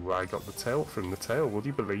 Ooh, I got the tail from the tail, would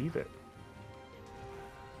you believe it?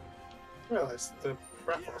 I realised the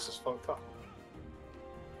Rathalos is fucked up.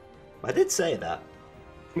 I did say that.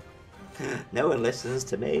 No one listens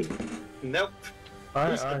to me. Nope.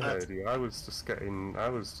 I Who's the heard you. I was just getting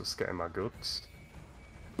my goods.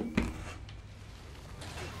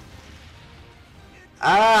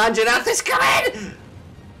 Ah, Anjanath is coming!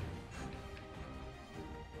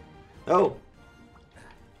 Oh.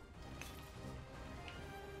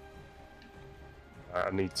 I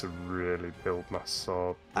need to really build my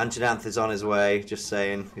sword. Anjanath is on his way, just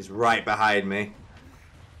saying. He's right behind me.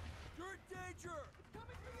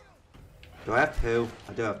 Do I have poo?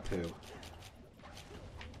 I do have poo.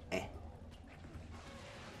 Eh.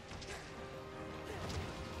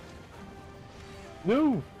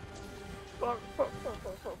 No!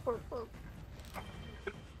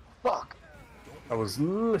 Fuck. I was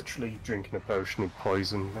literally drinking a potion of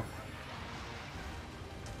poison.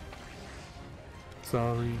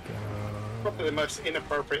 Sorry, guys. Probably the most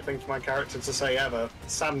inappropriate thing for my character to say ever.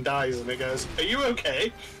 Sam dies and it goes, "Are you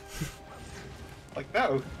okay?" Like,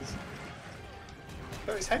 no.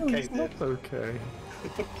 No, his head caved in. Not okay.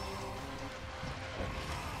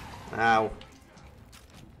 Ow.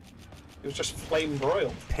 It was just flame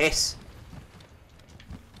broiled. Piss.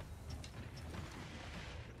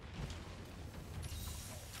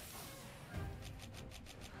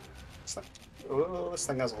 Oh, this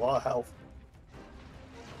thing has a lot of health.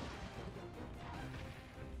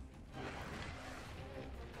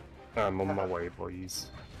 I'm on my way, boys.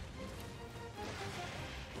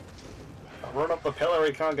 I'll run up the pillar,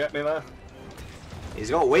 he can't get me there. He's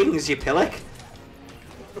got wings, you pillock.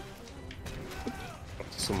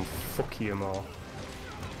 Some fuck you more.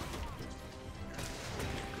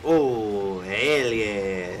 Oh, hell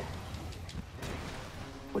yeah.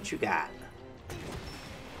 What you got?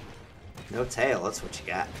 No tail, that's what you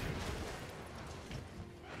got.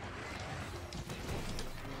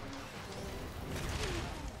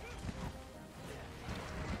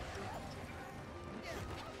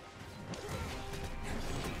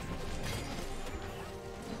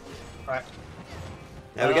 Right.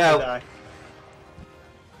 There we go.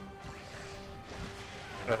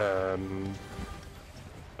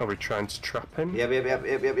 Are we trying to trap him? Yep.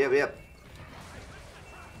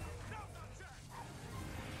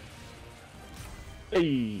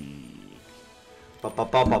 Hey! Oh,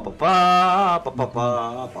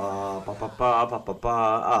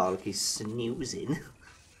 look, he's snoozing.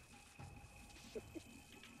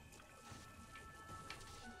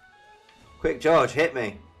 Quick, George, hit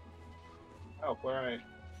me. Oh, where are you?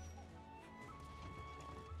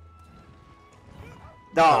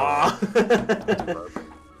 Aww.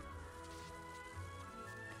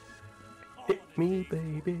 Hit me,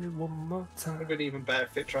 baby, one more It time. would have been even better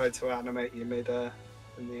if it tried to animate you mid in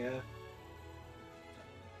the air.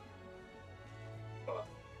 Oh,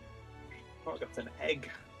 I got an egg.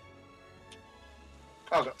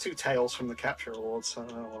 Oh, I got 2 tails from the capture awards, so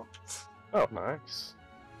oh well. Oh, nice.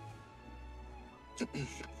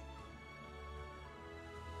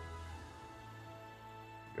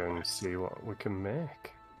 go and see what we can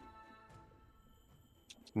make.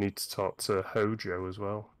 Need to talk to Hojo as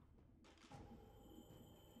well.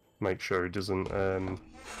 Make sure he doesn't,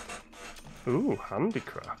 Ooh,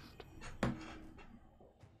 handicraft.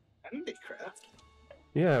 Handicraft?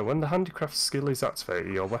 Yeah, when the handicraft skill is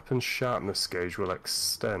activated, your weapon's sharpness gauge will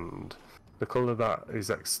extend. The colour that is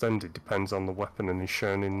extended depends on the weapon and is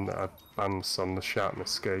shown in advance on the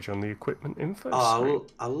sharpness gauge on the equipment info screen.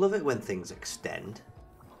 I love it when things extend.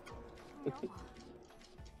 That's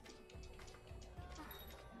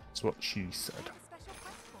what she said.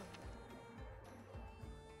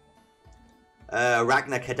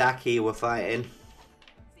 Ragnar Kadaki we're fighting.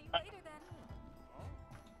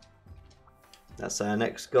 That's our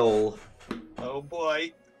next goal. Oh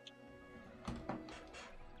boy.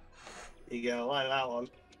 You gonna like that one.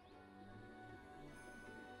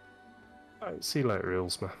 Alright, see you later,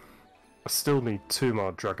 Ilsma. I still need 2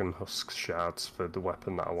 more Dragon Husk shards for the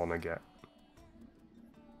weapon that I want to get.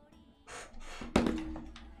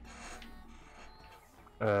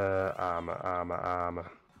 Armor.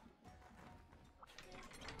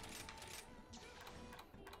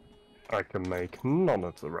 I can make none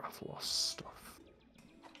of the Rathlos stuff.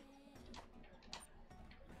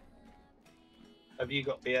 Have you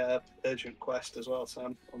got the urgent quest as well,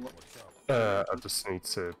 Sam? I just need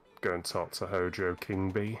to go and talk to Hojo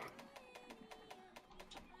King Bee.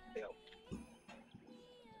 Yep.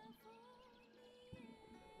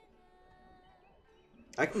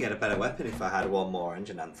 I can get a better weapon if I had 1 more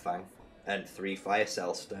engine Anthfang and 3 fire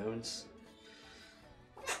cell stones.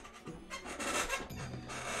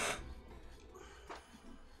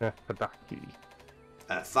 Padaki.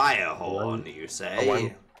 A fire horn, you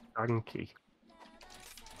say? Danky.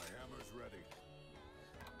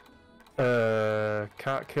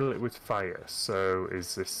 Can't kill it with fire, so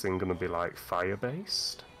is this thing gonna be like fire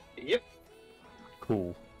based? Yep.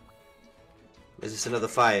 Cool. Is this another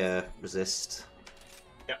fire resist?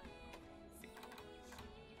 Yep.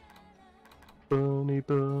 Bunny,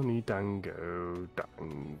 dango,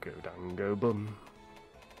 bum.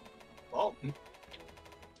 Oh.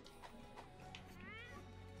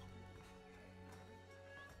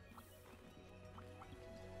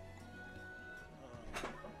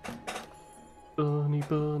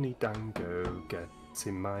 Bunny, dango, get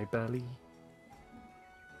in my belly.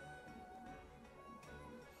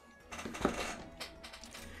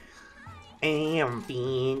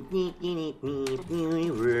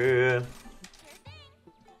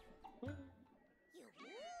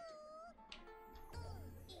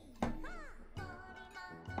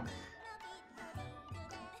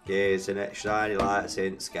 Gazing at shiny lights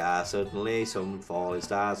in sky, suddenly some falling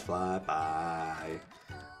stars fly by.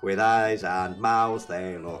 With eyes and mouths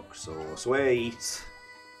they look so sweet.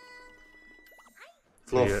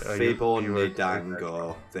 Fluffy bunny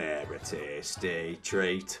dango, they're a tasty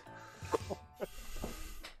treat.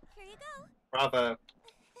 Bravo.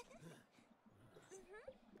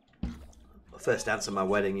 First dance at my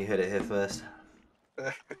wedding, you heard it here first.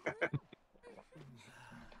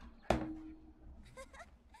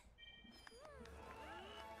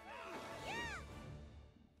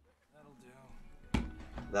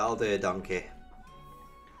 That'll do, donkey.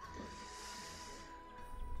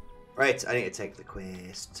 Right, I need to take the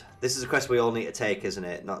quest. This is a quest we all need to take, isn't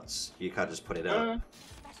it? Not you can't just put it up.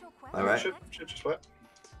 Alright. Should just work.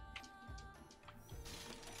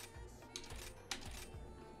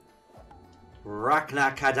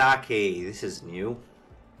 Ragnar Kadaki. This is new.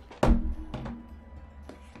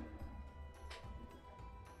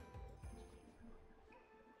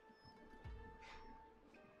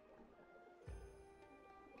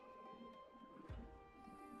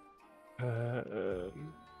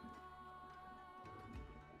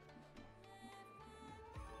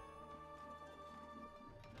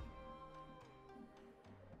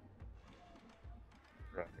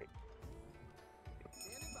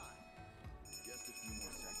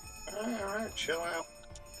 Alright, chill out.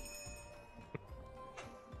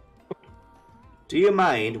 Do you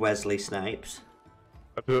mind, Wesley Snipes?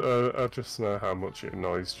 I just know how much it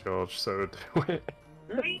annoys George, so I do it.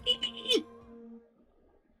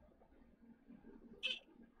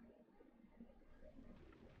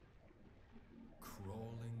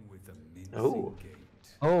 Crawling with a mincing Oh. gait,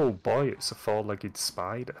 Oh boy, it's a 4-legged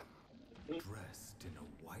spider. dressed in a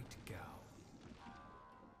white gown.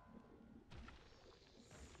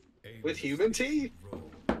 With human teeth?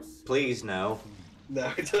 Rose, Please, no.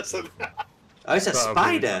 No, it doesn't. Oh, it's a That'll be-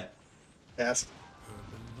 spider! Yes. her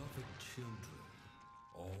beloved children,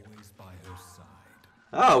 always by her side,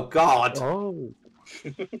 Oh, God! Oh,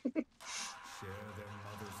 share their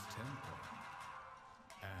mother's temper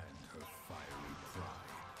and her fiery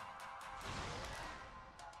pride.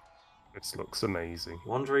 This looks amazing.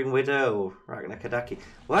 Wandering Widow, Ragnakadaki.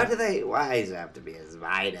 Why does it have to be a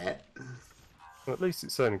spider? Well, at least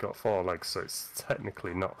it's only got 4 legs, so it's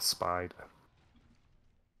technically not a spider.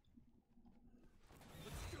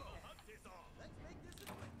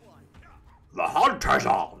 The hunt is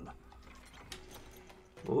on!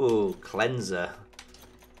 Ooh, cleanser.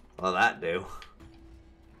 What'll that do?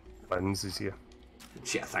 Cleanses you.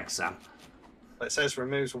 Yeah, thanks, Sam. It says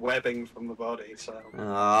removes webbing from the body, so.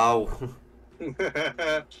 Oh.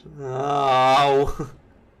 Oh.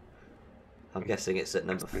 I'm guessing it's at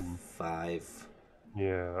number 5.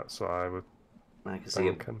 Yeah, that's what I would I can see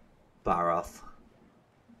a think. Baroth.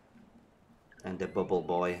 And a Bubble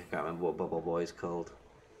Boy. I can't remember what Bubble Boy is called.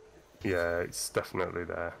 Yeah, it's definitely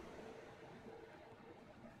there.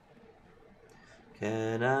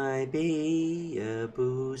 Can I be a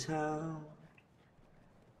booze hound?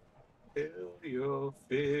 Till you're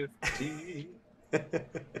 50.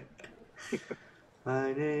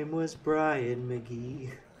 My name was Brian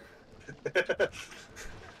McGee.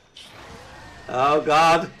 Oh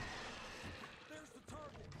God!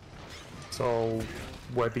 It's all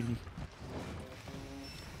webby.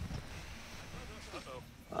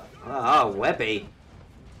 Oh, Webby.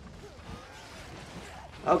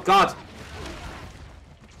 Oh God!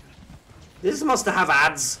 This must have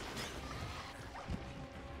ads.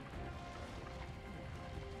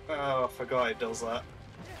 Oh, I forgot it does that.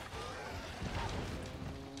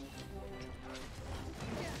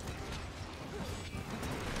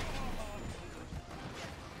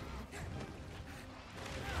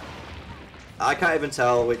 I can't even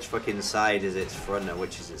tell which fucking side is its front and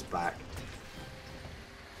which is its back.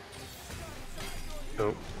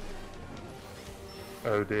 Oh.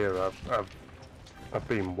 Oh dear, I've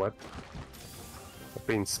been webbed. I've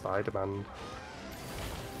been Spider-Man.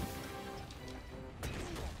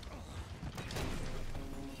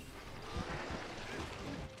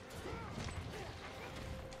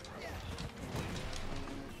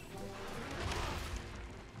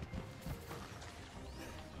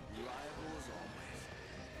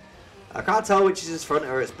 I can't tell which is its front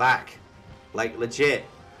or its back. Like, legit.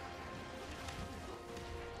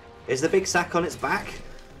 Is the big sack on its back?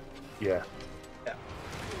 Yeah. Yeah.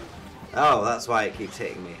 Oh, that's why it keeps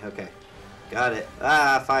hitting me. Okay. Got it.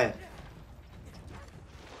 Ah, fire.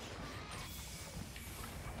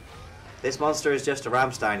 This monster is just a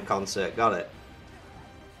Rammstein concert. Got it.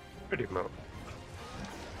 Pretty much.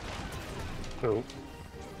 Oh.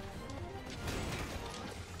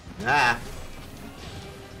 Ah.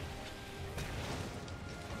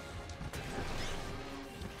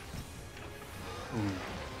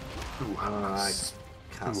 I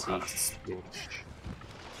can't see.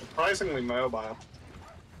 Surprisingly mobile.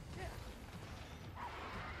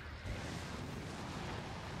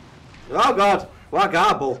 Oh God!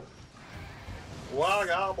 Wagabble!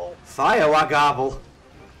 Wagabble. Fire Wagabble!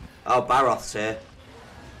 Oh, Baroth's here.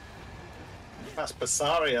 That's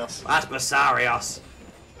Basarios. That's Basarios.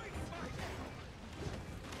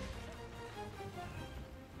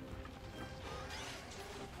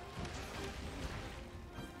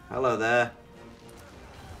 Hello there.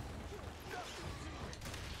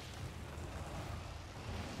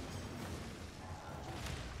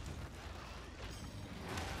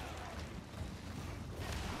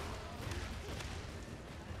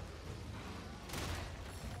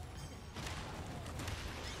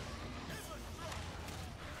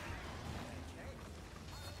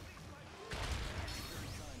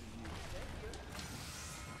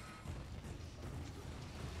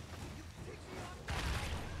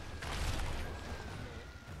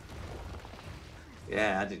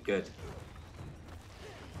 Yeah, I did good.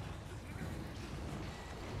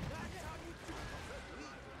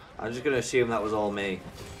 I'm just gonna assume that was all me.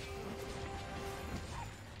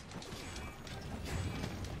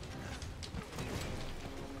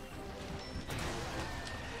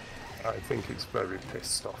 I think it's very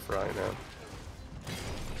pissed off right now.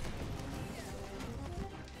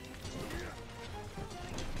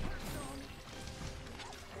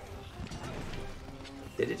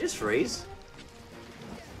 Did it just freeze?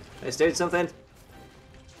 It's doing something.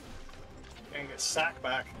 Getting its sack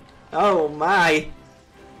back. Oh my!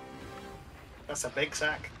 That's a big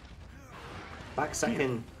sack. Back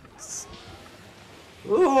second.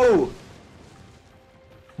 Ooh!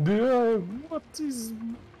 What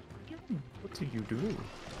are you doing?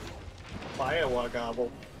 Fire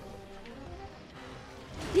Wagabble.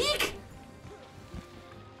 Eek!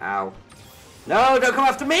 Ow. No, don't come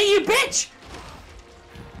after me, you bitch!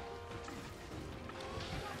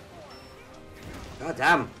 God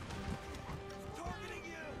damn.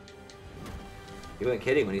 You weren't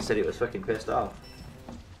kidding when you said it was fucking pissed off.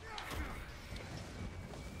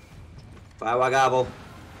 Fire gobble.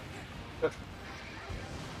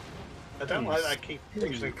 I don't like that I keep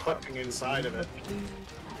actually clipping inside of it.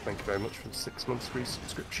 Thank you very much for the 6 months free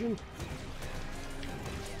subscription.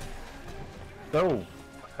 Oh,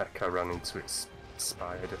 heck, I ran into its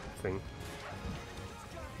spider thing.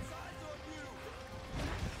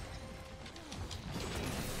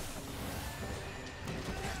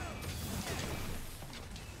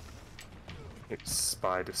 It's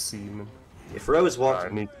spider semen. If Rose Right, I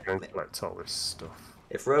need to go and collect all this stuff.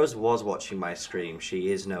 If Rose was watching my stream,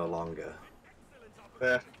 she is no longer.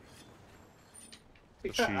 Yeah.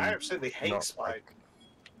 But I absolutely hate not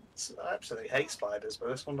spiders. I absolutely hate spiders, but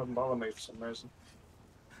this one doesn't bother me for some reason.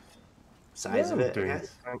 Size of I'm it, I doing guess.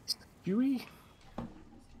 it, thanks. Dewey.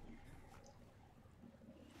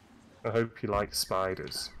 I hope you like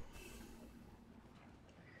spiders.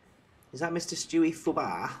 Is that Mr. Stewie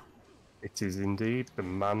Fubar? It is indeed the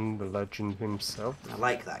man, the legend himself. I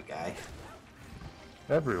like that guy.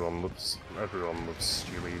 Everyone loves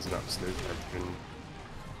Stewie. He's an absolute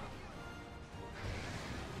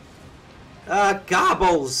legend.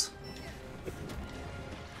 Gobbles!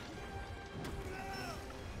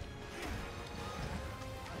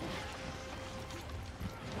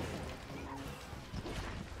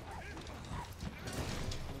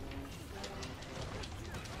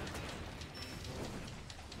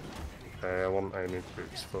 I want Amy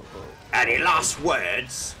Boots football. Any last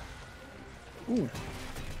words? Ooh.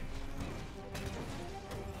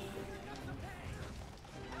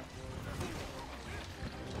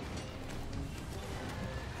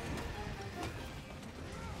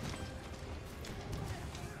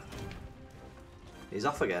 He's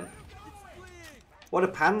off again. What a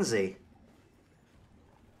pansy.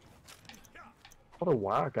 What a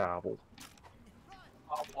wargobble.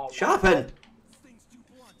 Sharpen!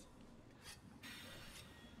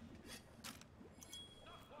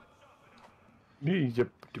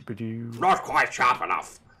 Not quite sharp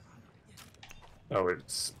enough. Oh,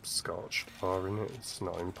 it's Scotch bar in it. It's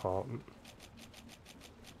not important.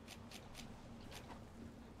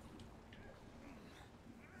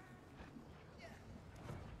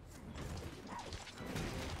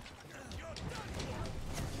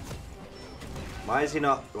 Why is he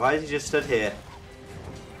not? Why is he just stood here?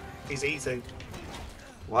 He's eating.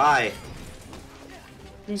 Why?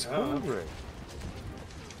 He's hungry.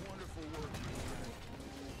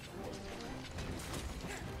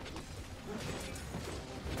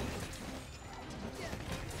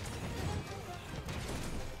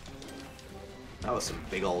 That was some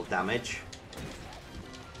big old damage.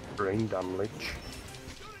 Brain damage.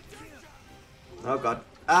 Oh god.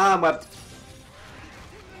 Ah, I'm webbed.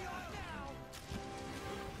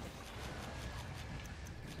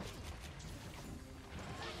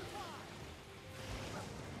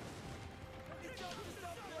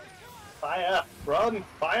 Fire! Run!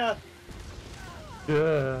 Fire!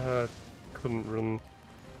 Yeah, couldn't run.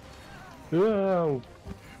 Oh,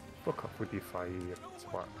 fuck off with your fire, you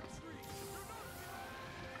twat.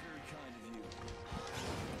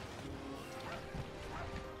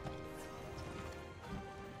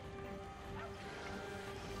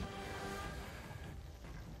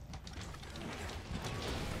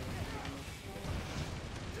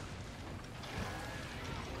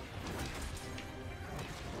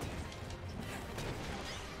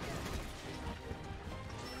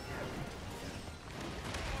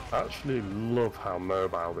 I actually love how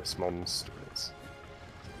mobile this monster is.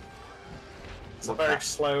 It's a very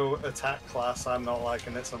slow attack class. I'm not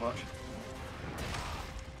liking it so much.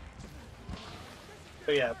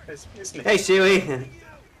 But yeah, it's neat. Hey Stewie!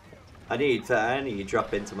 I need you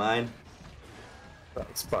drop into mine.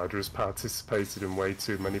 That spider has participated in way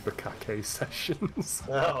too many Bukake sessions.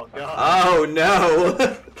 Oh god. Oh no!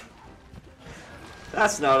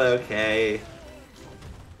 That's not okay.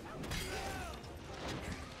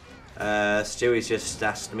 Stewie's just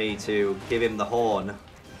asked me to give him the horn.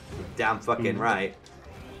 Damn fucking right.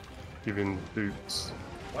 Give him boots.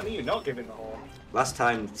 When are you not giving the horn? Last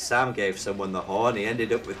time Sam gave someone the horn, he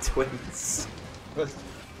ended up with twins.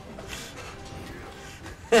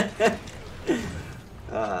 It's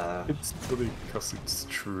funny because it's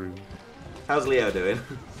true. How's Leo doing?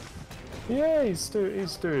 Yeah, he's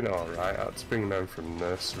doing alright. I had to bring him home from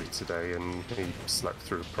nursery today and he slept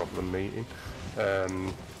through a problem meeting.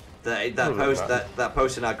 That Other than post that. that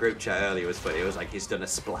post in our group chat earlier was funny. It was like he's done a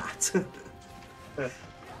splat.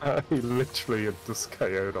 He literally had just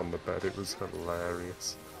KO'd on the bed. It was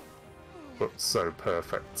hilarious. But so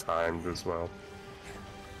perfect timed as well.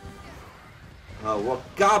 Oh,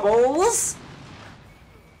 what gobbles!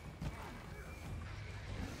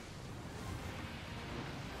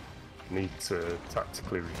 Need to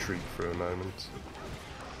tactically retreat for a moment.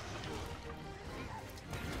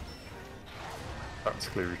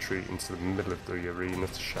 Tactically retreat into the middle of the arena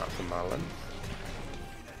to sharpen my length.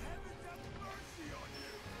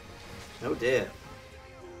 Oh dear.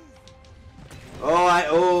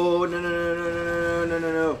 Oh, no, no, no, no, no, no,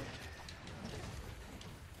 no, no.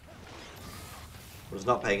 I was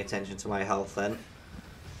not paying attention to my health then.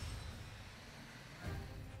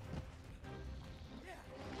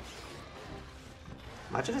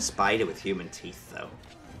 Imagine a spider with human teeth, though.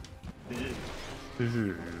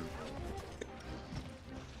 Ooh.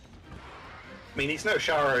 I mean, he's no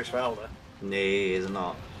Sharos Velda. No, he is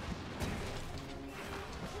not.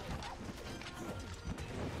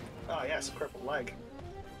 Oh yes, crippled leg.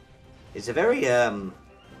 It's a very, he's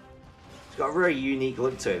got a very unique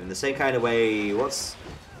look to him. In the same kind of way,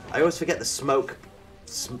 I always forget the smoke,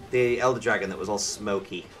 the Elder Dragon that was all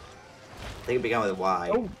smoky. I think it began with a Y.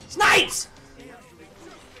 Oh. Snipes!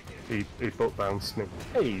 He butt bounced me.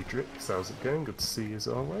 Hey Drix, how's it going? Good to see you as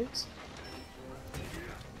always.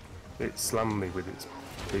 It slammed me with its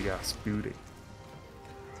big ass booty.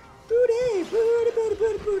 Booty, booty, booty,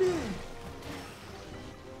 booty, booty.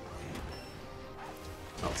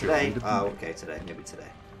 Not today. Oh, okay, today. Maybe today.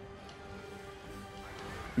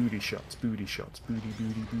 Booty shots, booty shots, booty,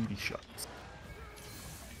 booty, booty shots.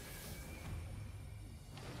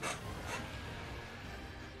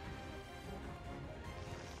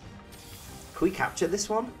 Can we capture this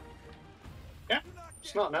one? Yeah,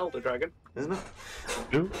 it's not an Elder Dragon. Isn't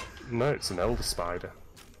it? No, it's an elder spider.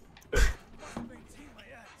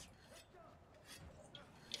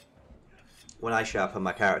 When I sharpen,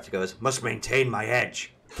 my character goes, must maintain my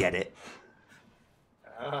edge. Get it?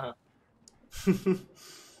 Ah,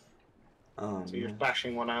 Oh, so you're no.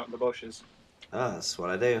 bashing one out in the bushes. Oh, that's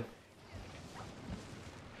what I do.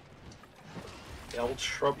 The old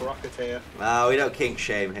shrub rocketeer. Oh, we don't kink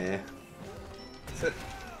shame here.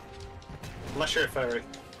 Unless you're a furry.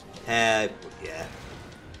 Yeah.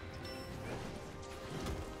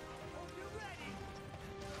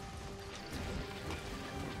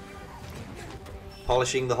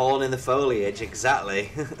 Polishing the horn in the foliage, exactly.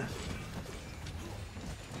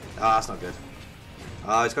 Oh, that's not good.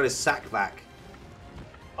 Oh, he's got his sack back.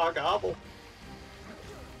 Oh, gobble.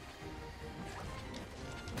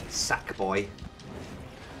 Sack boy.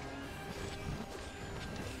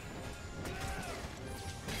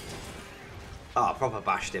 Oh, I proper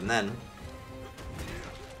bashed him then.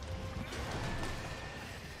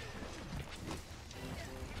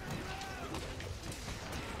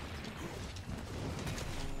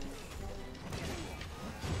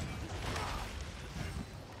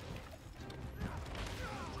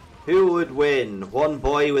 Who would win? One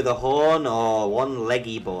boy with a horn or one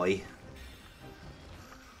leggy boy?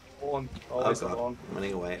 One. Oh Always the god, one. I'm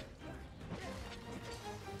running away.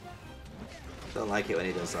 Don't like it when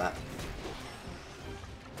he does that.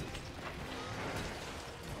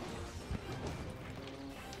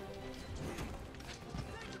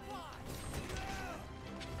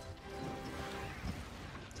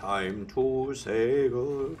 Time to say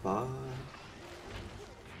goodbye.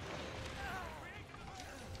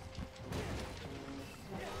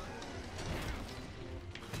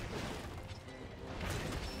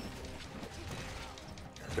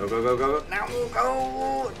 Go, go, go, go, go. Now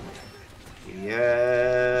go!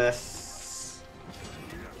 Yes!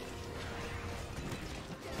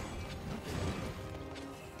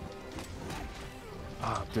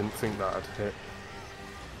 Ah, didn't think that had hit.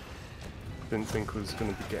 Didn't think I was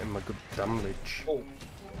going to be getting my good damage. Oh,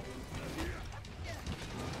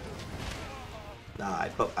 Nah,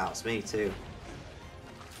 it butt bounced me too.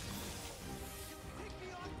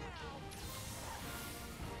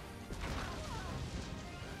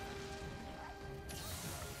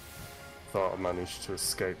 Thought I managed to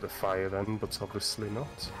escape the fire then, but obviously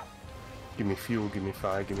not. Give me fuel, give me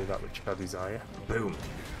fire, give me that which I desire. Boom.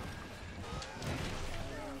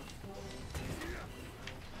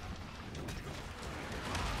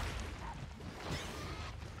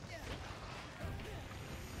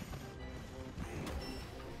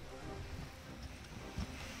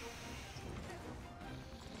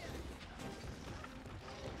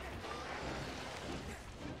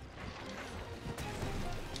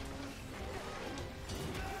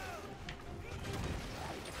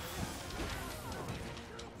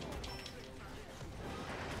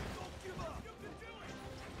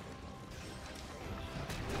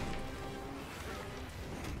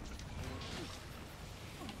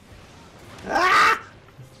 Ah!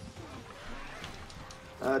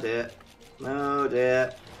 Oh dear. Oh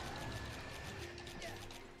dear.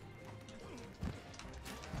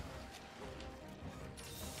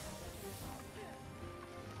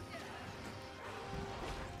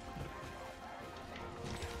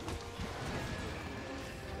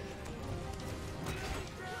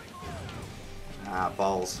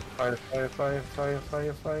 balls. Fire, fire, fire, fire,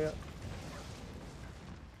 fire, fire.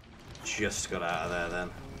 Just got out of there then.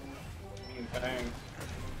 Bang.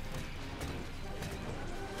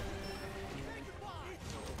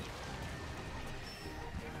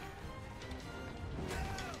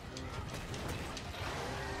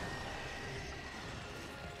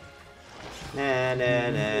 Na na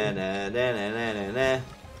na na na na na na.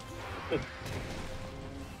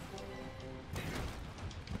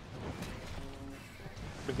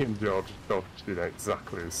 Me and George dodged in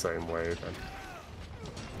exactly the same way then.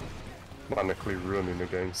 Manically running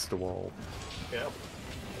against the wall. Yep.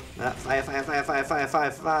 Fire, fire, fire, fire, fire,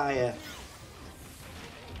 fire, fire.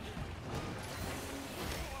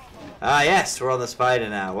 Ah yes, we're on the spider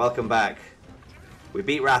now. Welcome back. We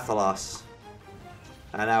beat Rathalos.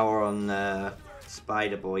 And now we're on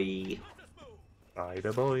Spider Boy.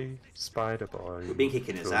 Spider boy, spider boy. We've been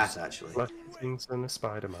kicking his ass actually. Left things than a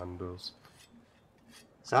Spider-Man does.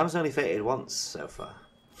 Sam's only fated once so far.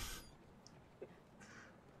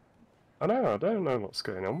 I don't know what's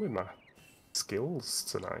going on with my skills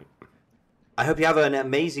tonight. I hope you have an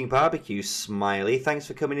amazing barbecue, Smiley. Thanks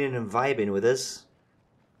for coming in and vibing with us.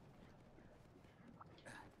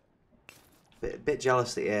 Bit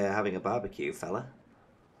jealous that you're having a barbecue, fella.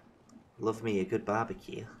 Love me a good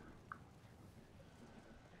barbecue.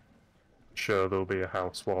 Sure, there'll be a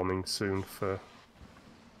housewarming soon for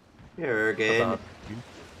Here a again. barbecue.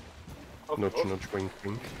 Nudge, nudge, wink,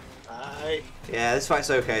 wink. Aye. Yeah, this fight's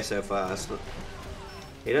okay so far.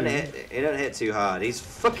 He doesn't hit too hard. He's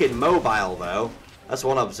fucking mobile though. That's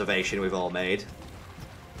one observation we've all made.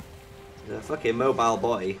 He's a fucking mobile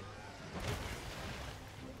boy.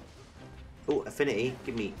 Oh, affinity.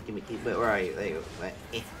 Give me. Where are you? There you go. Right.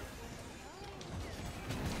 Eh.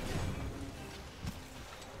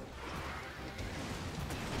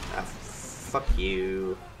 Ah, fuck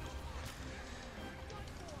you.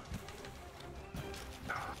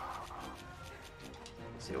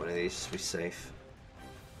 See one of these just be safe.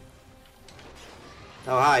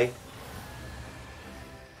 Oh hi.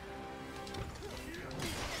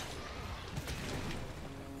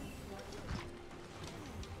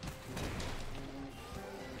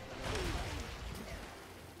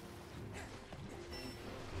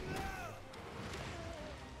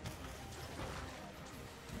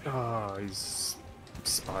 Ah, his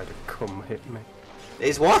spider come hit me.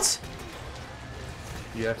 Is what?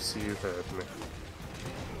 Yes, you heard me.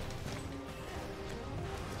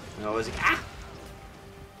 Oh, is he? Ah!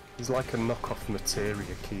 He's like a knockoff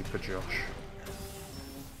materia keeper, Josh.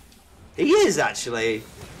 He is actually.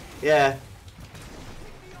 Yeah.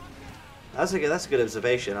 That's a good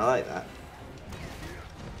observation. I like that.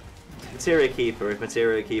 Materia Keeper. If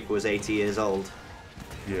Materia Keeper was 80 years old.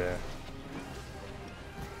 Yeah.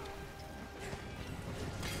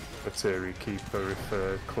 Materia keeper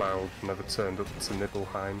if Cloud never turned up to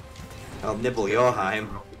Nibelheim. I'll nibble your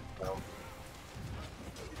Heim.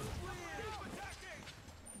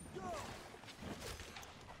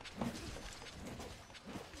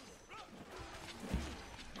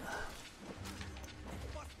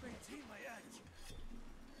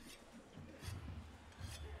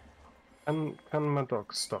 Can my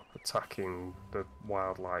dog stop attacking the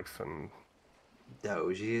wildlife and... No,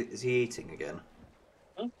 is he eating again?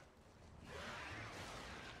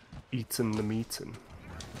 eating the meeting?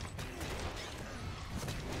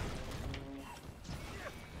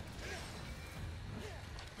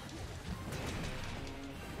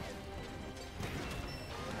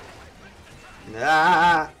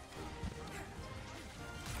 Ah!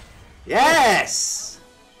 Yes!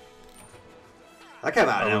 That came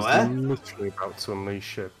out of I nowhere. was literally about to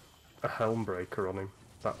unleash a Helmbreaker on him.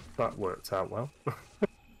 That worked out well.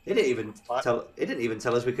 He didn't even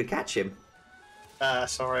tell us we could catch him.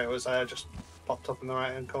 Sorry, it was just popped up in the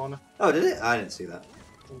right hand corner. Oh, did it? I didn't see that.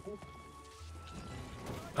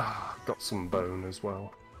 Ah, got some bone as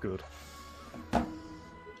well. Good.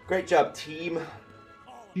 Great job, team.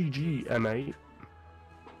 GG, M8.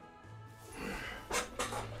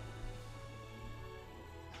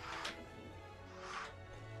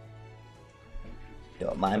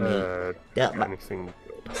 Don't mind me. Anything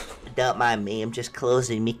good. Don't mind me. I'm just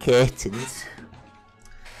closing me curtains.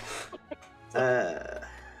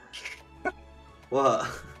 What?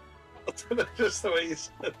 I don't know, just the way you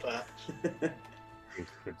said that. These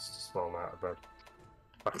kids just falling out of bed.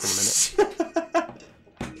 Back in a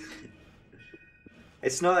minute.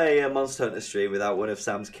 It's not a Monster Hunter stream without one of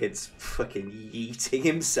Sam's kids fucking yeeting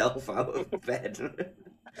himself out of bed.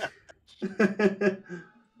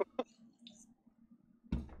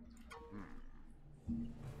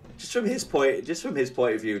 Just from his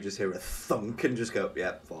point of view, just hear a thunk and just go,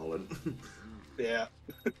 "Yep, fallen." Yeah.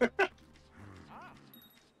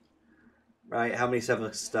 Right, how many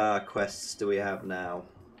 7-star quests do we have now?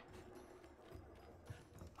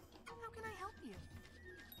 How can I help you?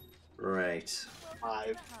 Right.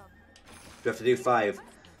 5. We have to do 5.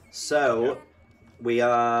 So, we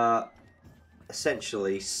are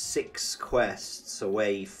essentially 6 quests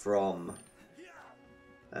away from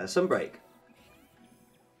Sunbreak.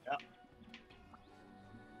 Yep.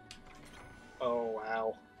 Oh,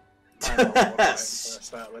 wow. I know what I'm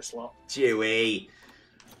first out of this lot. Dewey.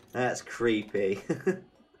 That's creepy. Right,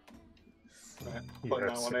 put Yeah,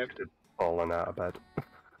 that one in. sick to falling out of bed.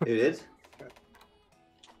 Who did?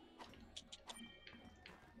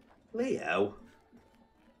 Leo.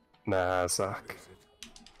 Nah, Zach.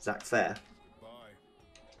 Zach Fair.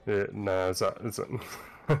 Yeah, nah, Zach.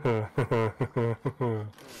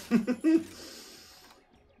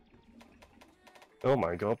 Oh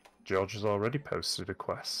my god, George has already posted a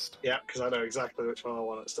quest. Yeah, because I know exactly which one I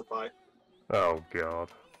want us to fight. Oh god.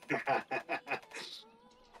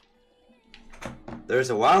 There's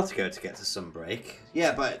a while to go to get to Sunbreak.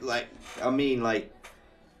 Yeah, but like, I mean, like,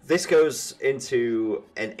 this goes into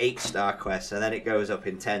an 8-star quest, and then it goes up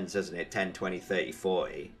in 10s, doesn't it? 10, 20, 30,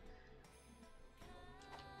 40.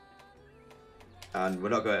 And we're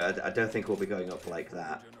not going. I don't think we'll be going up like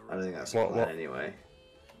that. I don't think that's the plan anyway.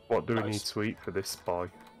 What do we Nice. need to eat for this boy?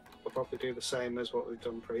 We'll probably do the same as what we've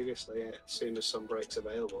done previously. As soon as Sunbreak's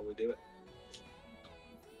available, we do it.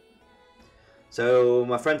 So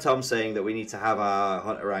my friend Tom's saying that we need to have our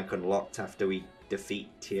Hunter rank unlocked after we defeat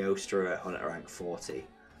Teostra at Hunter rank 40.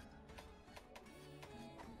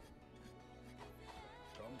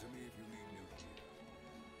 Come to me if you need new gear.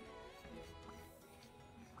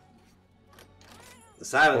 The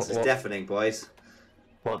silence What- is deafening, boys.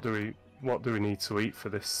 What do we need to eat for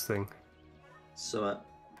this thing? Summit.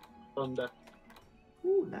 Thunder.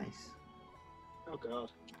 Ooh, nice. Oh god.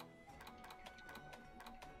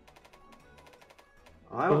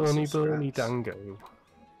 I want Bernie some Bernie scraps. Dango.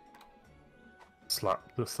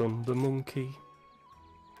 Slap the thunder monkey.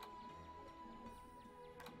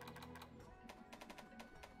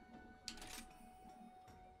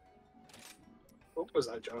 What was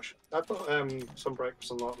that, Josh? I thought Sunbreak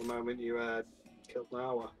was unlocked the moment you killed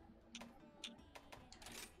Nawa.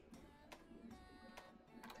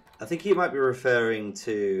 I think you might be referring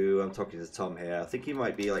to. I'm talking to Tom here. I think you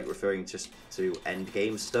might be like referring just to end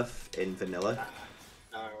game stuff in vanilla,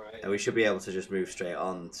 Alright. and we should be able to just move straight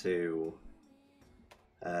on to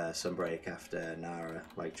Sunbreak after Nara,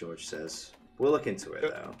 like George says. We'll look into it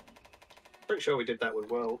though. Pretty sure we did that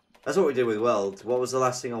with World. That's what we did with World. What was the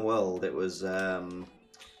last thing on World? It was It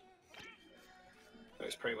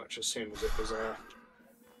was pretty much as soon as it was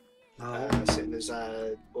as soon as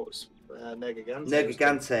what was Negagante.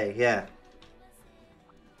 Negagante, yeah.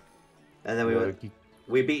 And then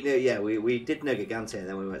we beat we did Negagante, and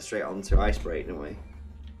then we went straight on to Icebreak, didn't we?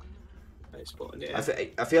 Yeah.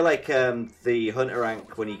 I feel like the Hunter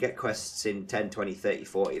rank, when you get quests in 10, 20, 30,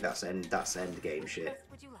 40, that's end game shit.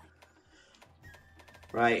 What would you like?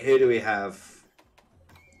 Right, who do we have?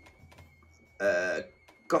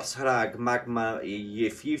 Gosrag, Magma.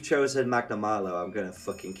 If you've chosen Magna Marlow, I'm gonna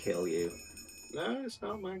fucking kill you. No, it's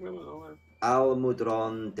not Magnum at all.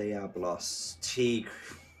 Almudron Diablos. Tigre.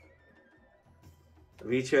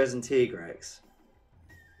 Have you chosen Tigrex?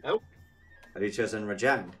 Nope. Have you chosen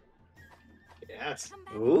Rajang? Yes. Come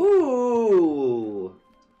back. Ooh!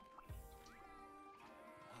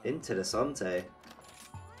 Interessante.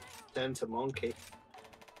 Then to Monkey.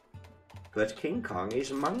 But King Kong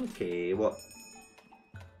is monkey. What?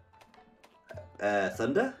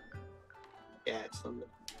 Thunder? Yeah, it's Thunder.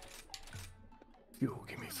 You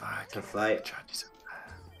give me 5. To fight. Charges.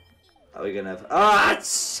 Are we gonna have... I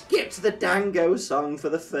skipped the Dango song for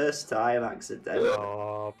the first time accidentally.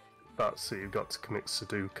 Oh, that's it. You've got to commit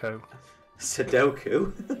Sudoku.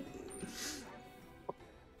 Sudoku.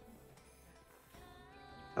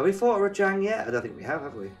 Have we fought a Rajang yet? I don't think we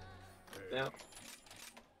have we? Yeah.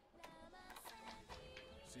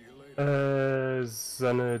 See you later.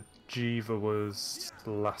 Xenojiva was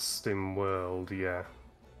last in world, yeah.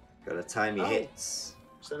 Gotta time your Oh. hits.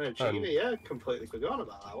 Synergy, yeah, completely forgotten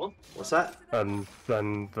about that one. What's that? And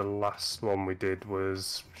then the last one we did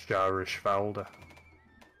was Sharish Valda.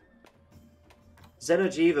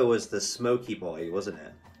 Xenojiva was the smoky boy, wasn't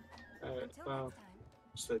it? Until Well, next time.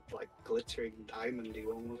 it's the like glittering diamondy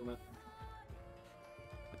one, wasn't it?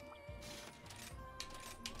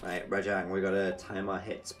 Right, Rajang, we gotta time our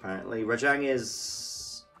hits apparently. Rajang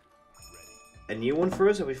is a new one for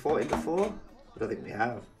us. Have we fought him before? I don't think we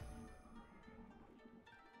have.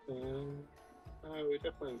 No, we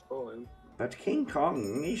definitely fought him. But King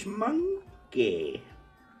Kong is monkey. Okay.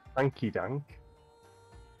 Danky dank.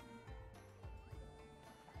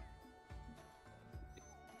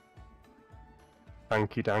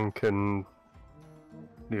 Danky dank and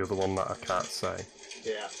the other one that I can't say.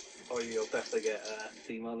 Yeah, or you'll definitely get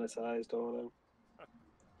demonetized or whatever.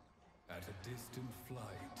 At a distant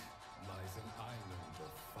flight lies an island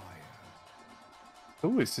of fire.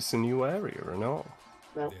 Oh, is this a new area or not?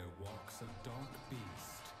 No. There walks a dark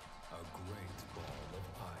beast, a great ball of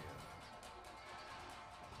fire.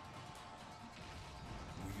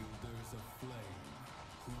 Wielders of flame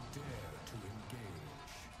who dare to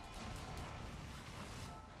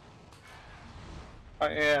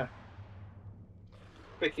engage. Yeah.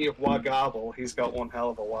 Speaking of Wargarble, he's got one hell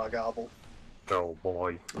of a Wargarble. Oh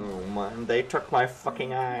boy. Oh man, they took my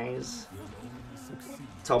fucking eyes.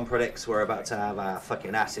 Tom predicts we're about to have our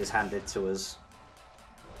fucking asses handed to us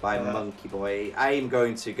by Monkey Boy. I'm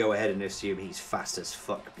going to go ahead and assume he's fast as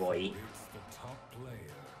fuck, boy. It's the top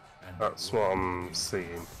player and That's what I'm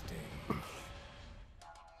seeing.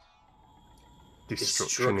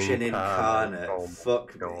 Destruction incarnate. Oh my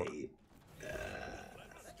Fuck God. me.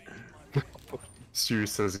 Stu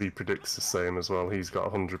says he predicts the same as well. He's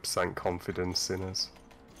got 100% confidence in us.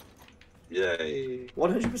 Yay.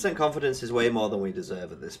 100% confidence is way more than we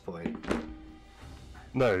deserve at this point.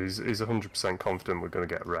 No, he's 100% confident we're going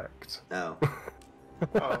to get wrecked. No.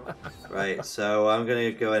 Oh. Right, so I'm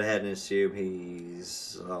going to go ahead and assume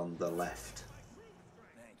he's on the left.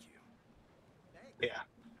 Yeah.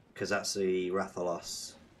 Because that's the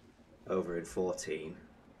Rathalos over in 14.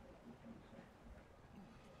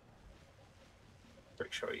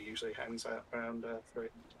 Pretty sure he usually hangs out around 3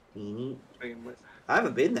 Mhm. to begin with. I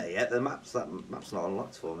haven't been there yet. That map's not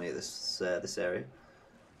unlocked for me at this area.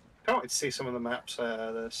 Can't wait to see some of the maps,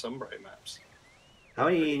 the Sunbreak maps. How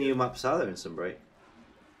many new maps are there in Sunbreak?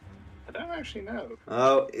 I don't actually know.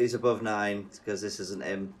 Oh, he's above 9 because this isn't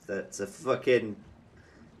him. That's a fucking.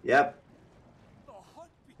 Yep.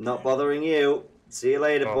 Not bothering you. See you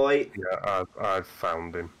later, Oh, boy. Yeah, I've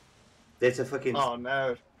found him. It's a fucking. Oh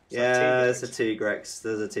no. yeah, It's it's a Tigrex.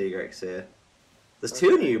 There's a Tigrex here. There's Okay,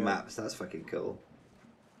 2 new yeah. maps. That's fucking cool.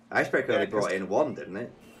 Icebreaker Yeah, only 'cause- brought in 1, didn't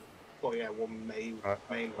it? Well, yeah, one main one.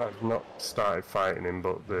 I've not started fighting him,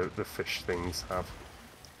 but the fish things have.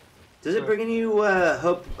 Does it bring a new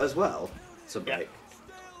hub as well? Sunbreak.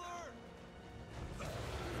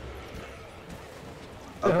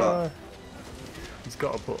 Oh god. He's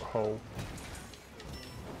got a butthole.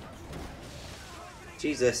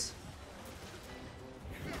 Jesus.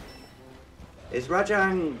 Is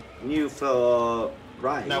Rajang new for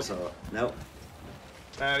Rise? Nope. Or... No.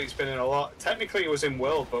 No, he's been in a lot. Technically, he was in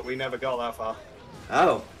World, but we never got that far.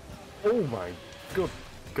 Oh. Oh my good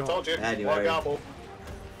god. Told you. Anyway. Wargarble.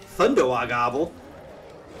 Thunder Wargarble.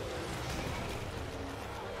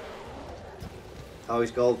 Oh,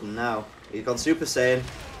 he's golden now. He's gone Super Saiyan.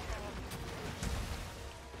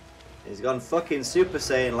 He's gone fucking Super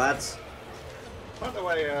Saiyan, lads. By the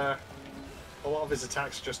way, a lot of his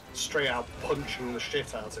attacks are just straight out punching the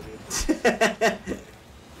shit out of you.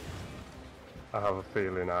 I have a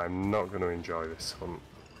feeling I'm not going to enjoy this hunt.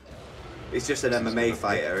 He's just an MMA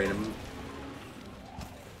fighter in him.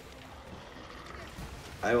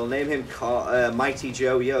 I will name him Mighty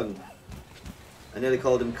Joe Young. I nearly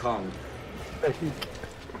called him Kong.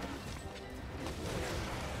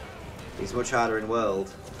 He's much harder in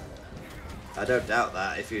World. I don't doubt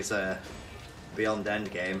that if he's beyond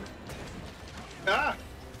Endgame. Ah!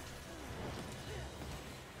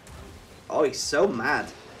 Oh, he's so mad.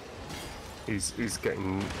 He's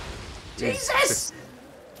getting. Jesus!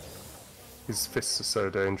 His fists are so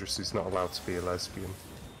dangerous. He's not allowed to be a lesbian.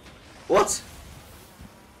 What?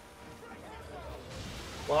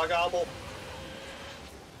 Wargarble.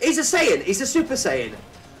 He's a Saiyan. He's a Super Saiyan.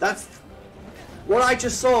 That's what I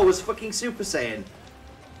just saw was fucking Super Saiyan.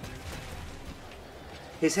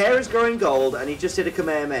 His hair is growing gold, and he just did a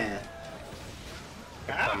Kamehameha.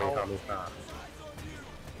 Ow.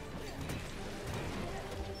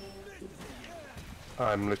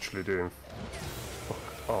 I'm literally doing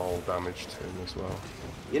fuck all damage to him as well.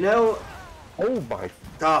 You know, Oh my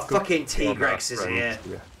oh, fucking God, Tigrex our is friend. here.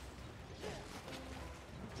 Yeah.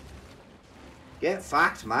 Get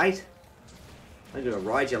fucked, mate. I'm gonna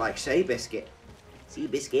ride you like Seabiscuit.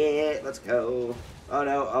 Seabiscuit, let's go. Oh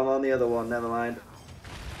no, I'm on the other one, never mind.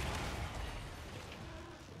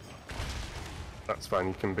 That's fine,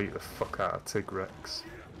 you can beat the fuck out of Tigrex.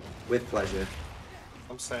 With pleasure.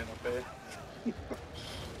 I'm staying up here.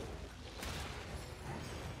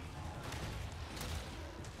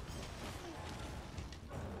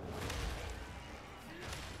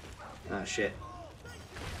 Ah, shit.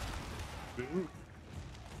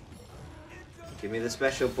 Give me the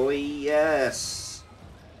special boy, yes!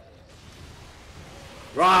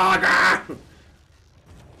 Raga!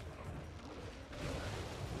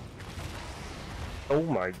 Oh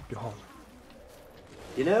my god.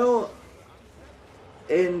 You know,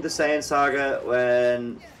 in the Saiyan Saga,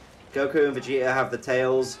 when Goku and Vegeta have the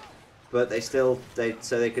tails, but so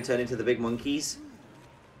they could turn into the big monkeys?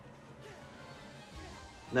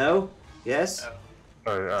 No? Yes?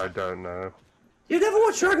 I don't know. You never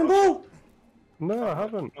watched Dragon Ball? No, I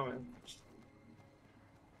haven't. Oh,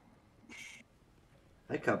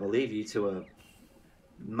 I can't believe you two are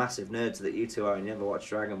massive nerds that you two are and you never watched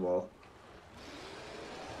Dragon Ball.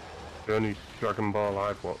 The only Dragon Ball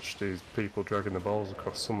I've watched is people dragging the balls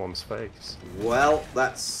across someone's face. Well,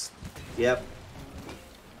 that's... Yep.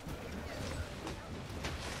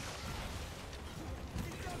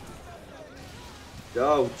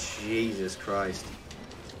 Oh, Jesus Christ.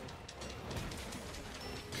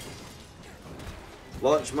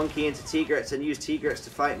 Launch Monkey into Tigrex and use Tigrex to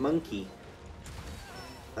fight Monkey.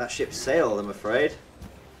 That ship sailed, I'm afraid.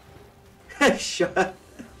 Shut up.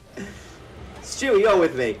 Stu, you're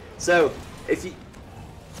with me. So, if you...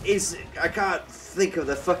 I can't think of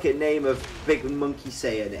the fucking name of Big Monkey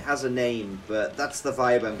Saiyan. It has a name, but that's the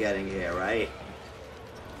vibe I'm getting here, right?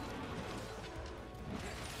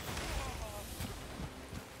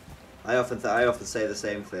 I often say the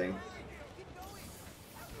same thing.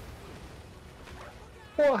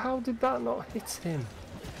 What? How did that not hit him?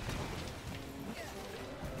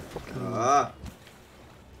 Ah.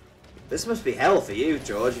 This must be hell for you,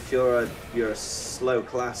 George, if you're a slow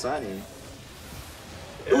class, aren't you?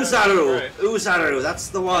 yeah, Uzaru! right. Uzaru, that's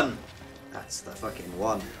the one! That's the fucking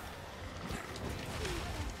one.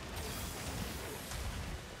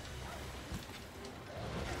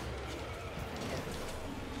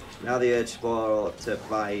 Now the urge to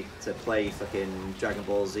play fucking Dragon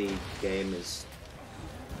Ball Z game is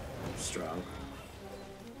strong.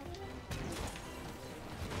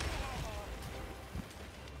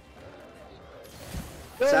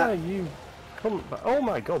 Yeah, you come back. Oh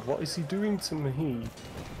my god, what is he doing to me?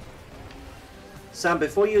 Sam,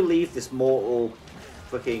 before you leave this mortal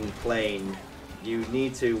fucking plane, you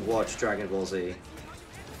need to watch Dragon Ball Z.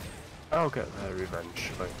 I'll get there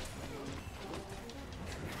eventually.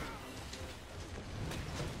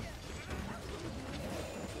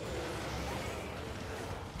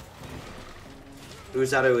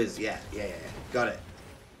 Uzaru is, yeah, got it.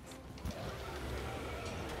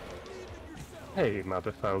 Hey,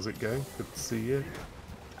 Madith, how's it going? Good to see you.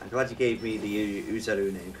 I'm glad you gave me the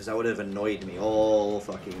Uzaru name, because that would have annoyed me all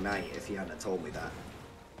fucking night if you hadn't told me that.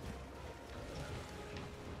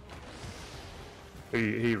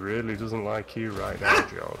 He really doesn't like you right now,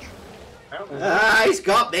 George. Ah, he's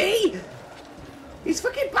got me! He's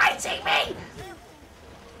fucking biting me!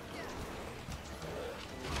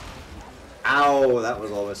 Ow, that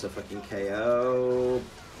was almost a fucking KO.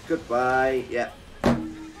 Goodbye, yeah.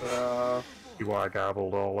 You are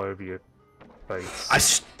garbled all over your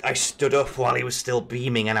face. I stood up while he was still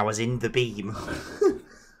beaming and I was in the beam.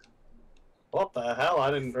 What the hell?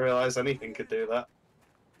 I didn't realise anything could do that.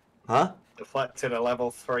 Huh? Deflected a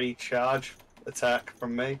level 3 charge attack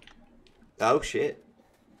from me. Oh shit.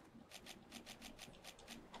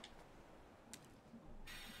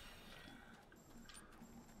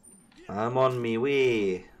 I'm on me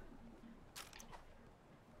way.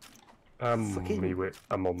 I'm Fucking- on me wit.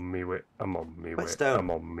 I'm on me wit. I'm on me wit. Whetstone.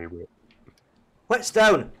 I'm on me wit.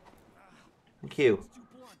 Whetstone! Thank you.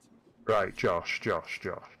 Right, Josh.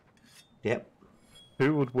 Yep.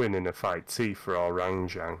 Who would win in a fight, Tifa or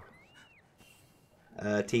Rangjang?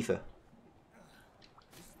 Tifa.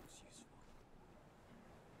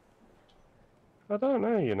 I don't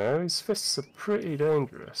know, you know. His fists are pretty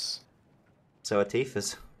dangerous. So are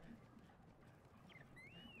Tifa's.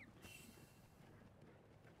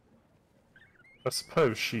 I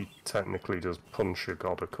suppose she technically does punch a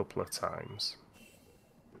god a couple of times.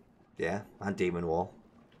 Yeah, and Demon Wall.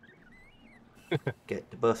 Get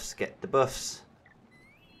the buffs, get the buffs.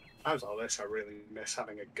 Times like this, I really miss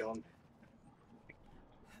having a gun.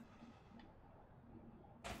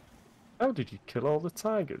 How did you kill all the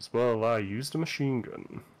tigers? Well, I used a machine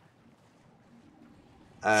gun.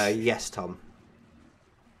 Yes, Tom.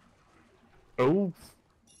 Oh,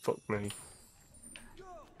 fuck me.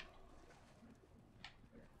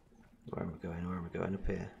 Where am I going? Where am I going? Up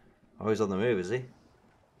here. Oh, he's on the move, is he?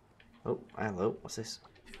 Oh, hello. What's this?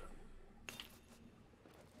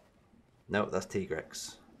 No, that's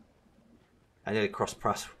Tigrex. I nearly crossed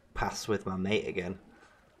paths with my mate again.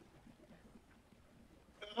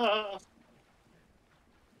 Ah.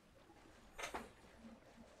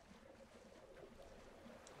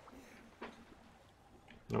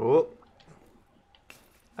 Oh.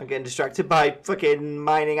 I'm getting distracted by fucking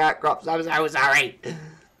mining outcrops. I'm so sorry.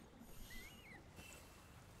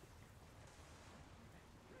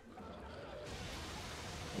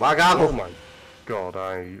 Waggle. Oh my god,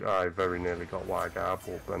 I very nearly got Waggle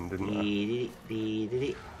then, didn't I?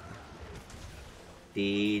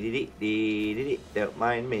 Don't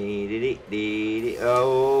mind me.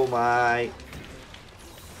 Oh my.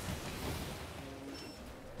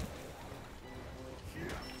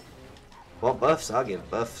 Want buffs? I'll give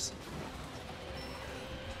buffs.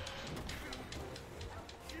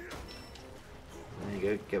 There you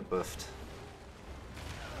go, get buffed.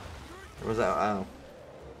 Or was that? Oh.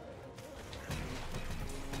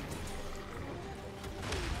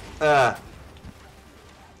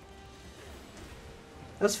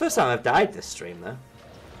 That's the first time I've died this stream, though.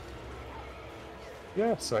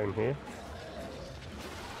 Yeah, same here.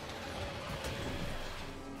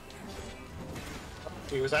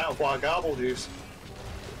 He was out of wild garble juice.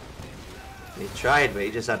 He tried, but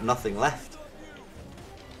he just had nothing left.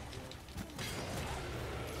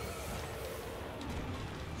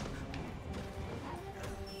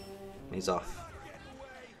 He's off.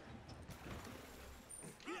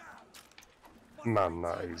 Man,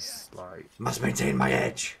 that is like Must maintain my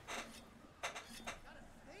edge.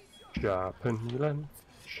 sharpen your length,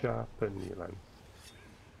 sharpen your length.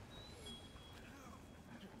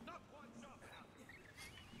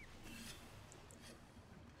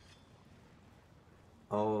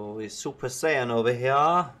 Oh, he's Super Saiyan over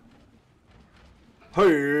here.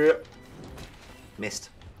 Hey! Missed.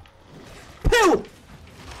 Pew!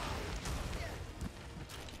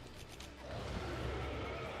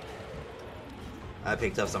 I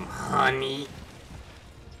picked up some honey.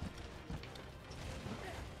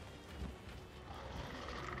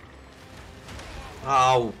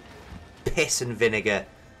 Oh, piss and vinegar.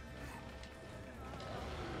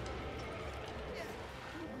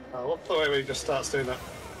 I love the way when he just starts doing that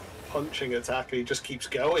punching attack and he just keeps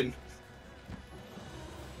going.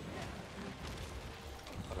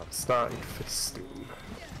 And I'm starting fisting.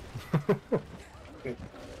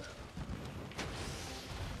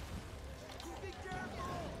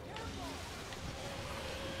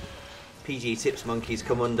 PG Tips monkeys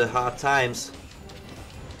come under hard times.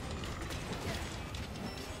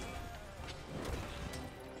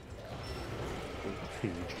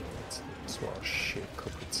 PG, it's what a shit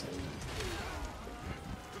cup of tea.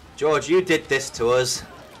 George, you did this to us.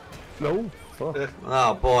 No, fuck.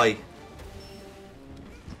 Oh boy.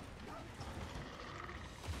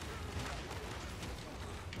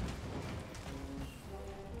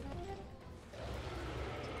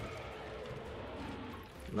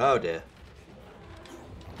 Oh dear.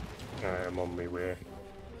 I am on my way.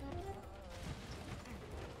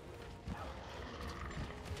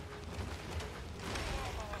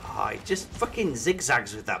 Oh, he just fucking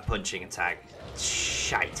zigzags with that punching attack.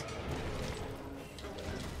 Shite.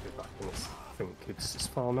 If I can think it's just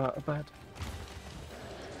fallen out of bed.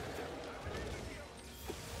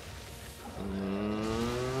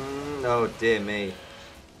 Oh dear me.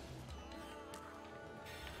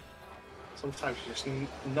 Sometimes you're just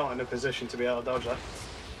not in a position to be able to dodge that.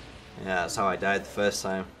 Yeah, that's how I died the first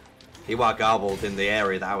time. He was garbled in the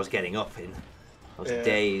area that I was getting up in. I was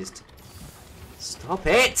dazed. Stop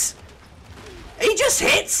it! He just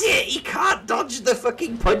hits it! He can't dodge the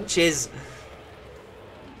fucking punches!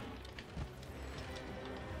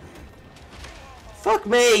 Fuck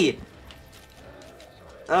me!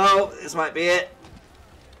 Oh, this might be it.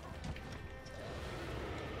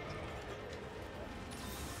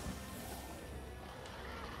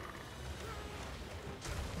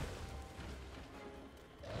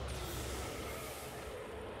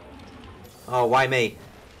 Oh, why me?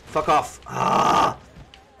 Fuck off. Ah!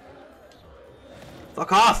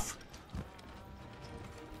 Fuck off!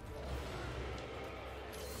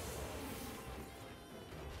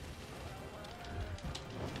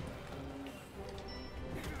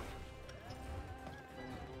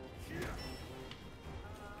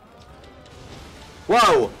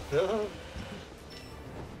 Whoa!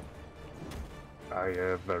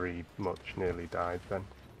 I very much nearly died then.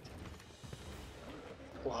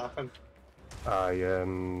 What happened? I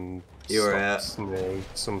You were stopped near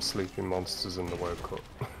some sleeping monsters and they woke up.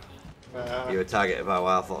 You were targeted by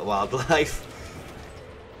wildlife.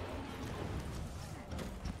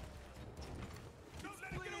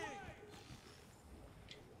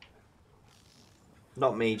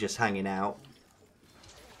 Not me just hanging out.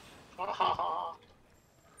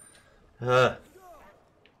 Oh.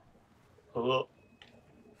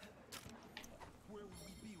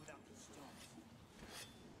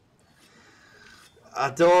 I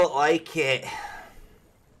don't like it.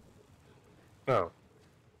 Oh.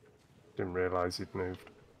 Didn't realise he'd moved.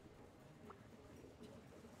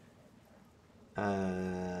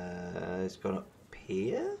 It's gone up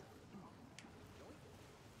here?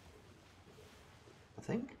 I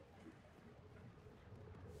think.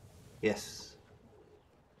 Yes.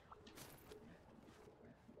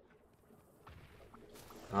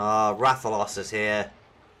 Ah, Rathalos is here.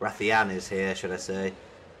 Rathian is here, should I say.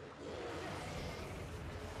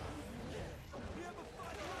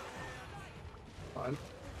 Fine.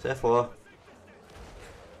 Therefore.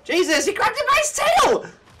 Jesus, he grabbed him by his tail!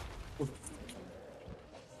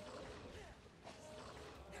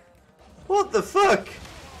 What the fuck?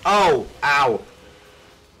 Oh, ow.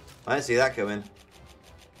 I didn't see that coming.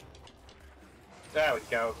 There we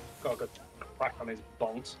go. Got a good crack on his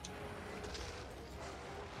bonds.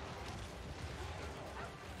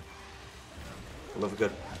 I love a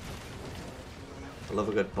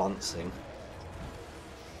good bouncing.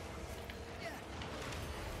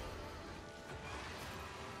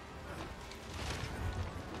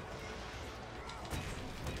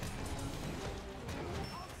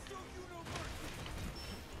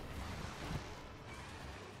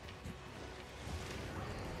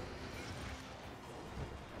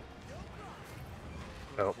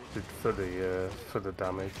 Opted for the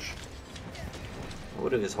damage.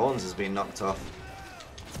 One of his horns has been knocked off.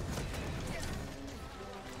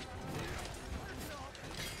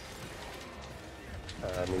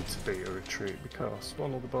 I need to beat a retreat because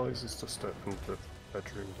one of the boys has just opened the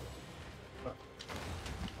bedroom door.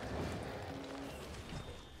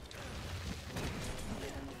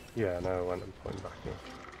 Yeah, no, I went and put him back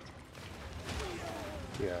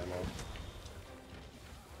in. Yeah, no.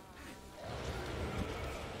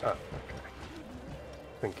 Oh, okay.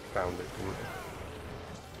 I think he found it, didn't he?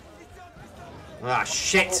 Ah,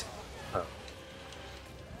 shit! Oh.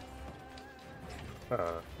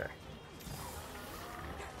 Oh, okay.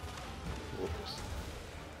 Whoops.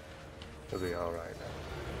 He'll be alright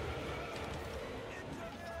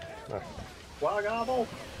now. Okay. Wagable!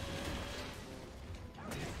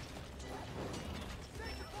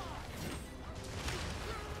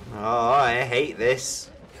 Oh, I hate this.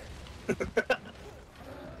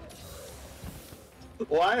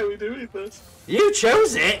 Why are we doing this? You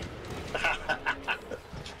chose it!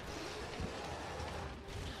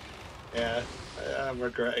 Yeah, I'm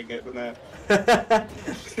regretting it now.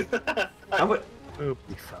 How much, We'll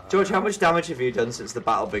be fine. George, how much damage have you done since the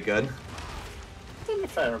battle begun? Done a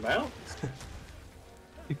fair amount.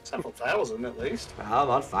 Several thousand at least. I'm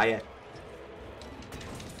on fire.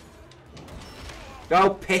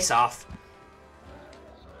 Go piss off.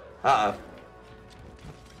 Uh-oh.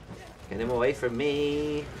 Get him away from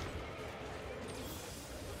me.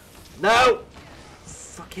 No!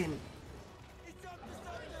 Fucking...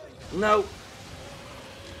 No!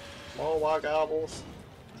 More Wagables.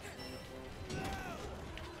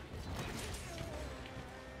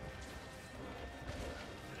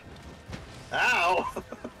 Ow!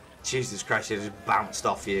 Jesus Christ, it just bounced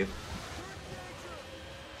off you.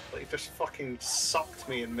 He just fucking socked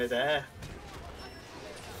me in midair.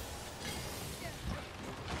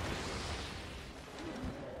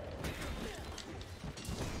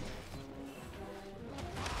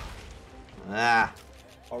 Ah.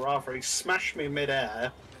 Or rather, he smashed me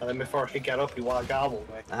midair, and then before I could get up, he Wagabbled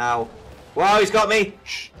me. Ow. Whoa, he's got me!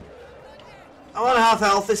 Shh. I'm on half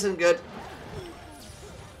health, this isn't good.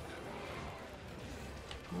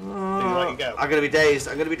 Did he let you go? I'm gonna be dazed,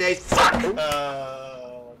 I'm gonna be dazed. Fuck!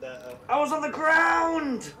 No. I was on the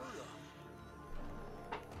ground!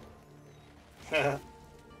 That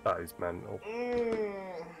is mental.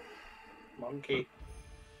 Monkey.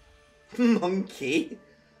 Monkey?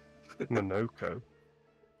 Nanoko.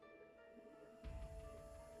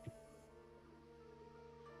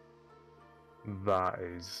 That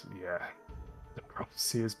is, yeah. The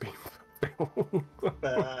prophecy has been fulfilled.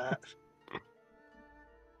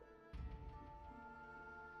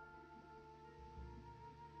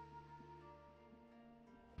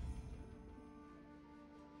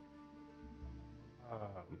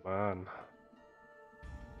 Oh, man.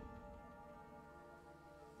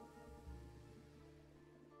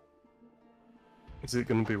 Is it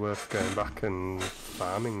going to be worth going back and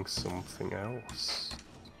farming something else?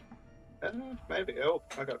 Maybe. Oh,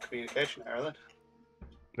 I got a communication error then.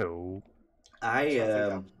 No.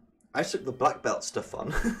 I took the black belt stuff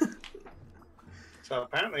on. So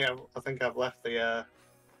apparently, I think I've left the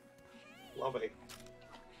lobby.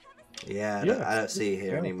 Yeah, Yeah. I don't see you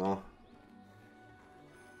here Yeah. anymore.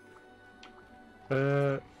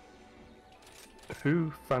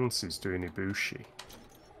 Who fancies doing Ibushi?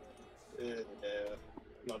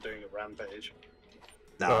 Not doing a rampage.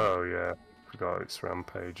 No. Oh yeah, forgot it's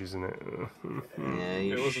Rampage, isn't it? Yeah,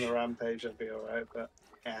 If it wasn't a rampage, I'd be alright, but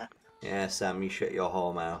yeah. Yeah, Sam, you shut your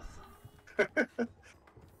whole mouth.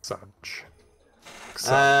 Sag.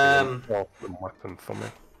 Um, Awesome weapon for me.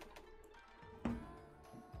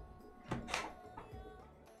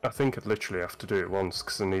 I think I'd literally have to do it once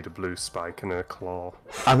because I need a blue spike and a claw.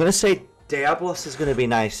 I'm going to say Diablos is going to be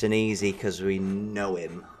nice and easy because we know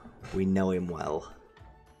him. We know him well.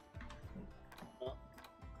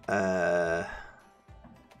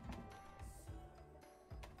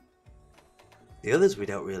 The others we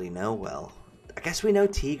don't really know well. I guess we know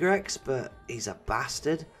Tigrex, but he's a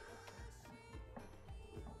bastard.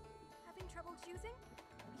 Having trouble choosing?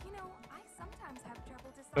 You know, I sometimes have trouble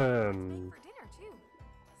deciding what's made for dinner too.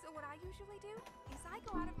 So what I usually do is I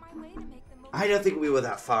go out of my way to make the most. I don't think we were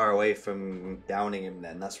that far away from downing him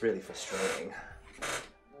then. That's really frustrating.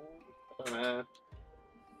 I don't know. I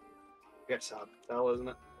guess hard to tell, isn't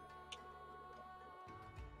it?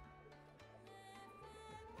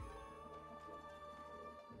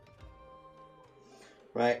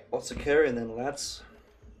 Right, what's occurring then, lads?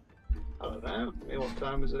 I don't know. I mean, what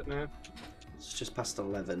time is it now? It's just past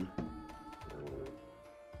 11.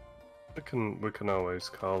 We can always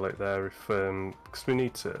call it there if because we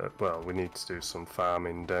need to do some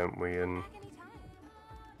farming, don't we? And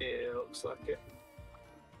Yeah, it looks like it.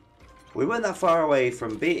 We weren't that far away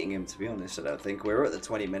from beating him, to be honest, I don't think. We were at the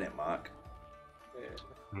 20-minute mark.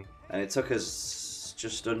 Yeah. And it took us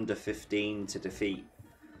just under 15 to defeat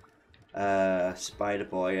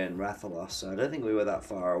Spider-Boy and Rathalos, so I don't think we were that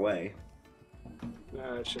far away.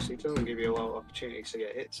 No, it's just he doesn't give you a lot of opportunities to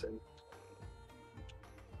get hits in.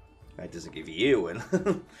 It doesn't give you one.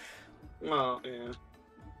 Well, yeah.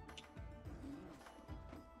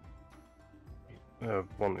 I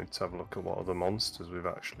wanted to have a look at what other monsters we've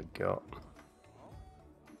actually got.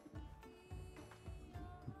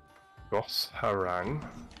 Goss Harang.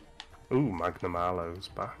 Ooh, Magnum Aloe's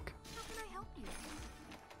back. How can I help you?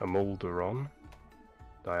 A Mulderon.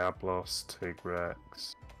 Diablos,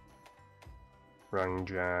 Tigrex.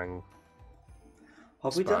 Rangjang.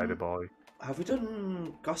 Spider-Boy. Have we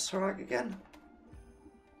done Gossarak again?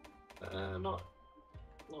 Not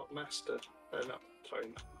master. Not sorry,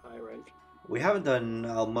 not high rank. We haven't done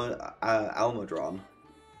Almudron.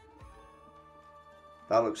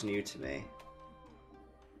 That looks new to me.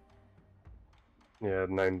 Yeah,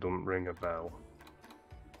 the name doesn't ring a bell.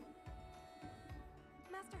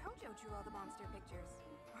 Master Hojo drew all the monster pictures.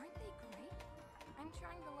 Aren't they great? I'm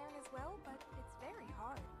trying to learn as well, but it's very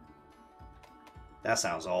hard. That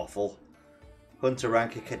sounds awful. Hunter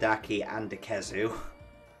rank a Kadaki and a Kezu.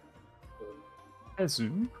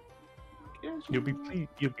 Kezu? You'll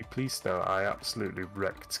be pleased now. I absolutely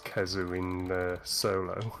wrecked Kezu in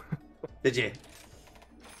solo. Did you?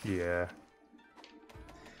 Yeah.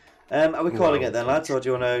 Are we calling it then, lads, or do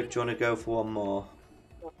you wanna go for one more?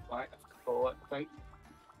 Might have to call it, I think.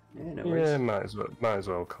 Yeah, no worries. Yeah, might as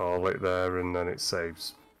well call it there, and then it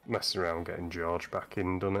saves messing around getting George back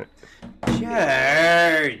in, doesn't it?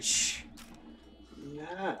 George!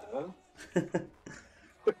 No.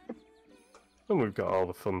 And we've got all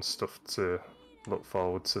the fun stuff to look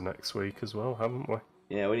forward to next week as well, haven't we?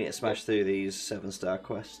 Yeah, we need to smash through these 7-star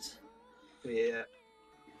quests. Yeah.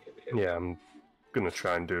 Yeah, I'm gonna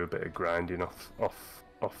try and do a bit of grinding off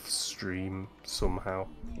stream somehow.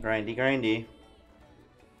 Grindy.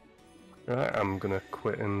 Right, I'm gonna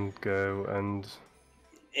quit and go and do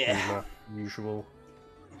Yeah. my usual.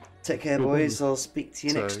 Take care, boys. I'll speak to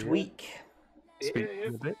you So, next yeah. week. Speak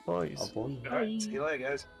in a bit, boys. Oh, boy. Alright, see you later,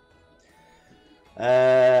 guys.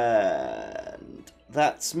 And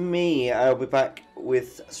that's me. I'll be back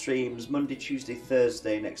with streams Monday, Tuesday,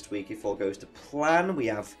 Thursday next week if all goes to plan. We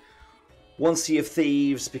have one Sea of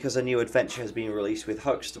Thieves because a new adventure has been released with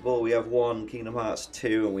Huxtable. We have one Kingdom Hearts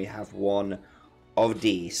 2 and we have one of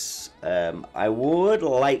these. I would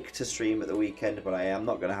like to stream at the weekend, but I am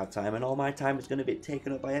not going to have time, and all my time is going to be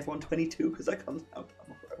taken up by F122 because I come out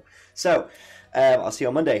tomorrow. So, I'll see you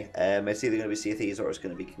on Monday. It's either going to be Sea of Thieves or it's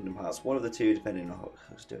going to be Kingdom Hearts. One of the two, depending on what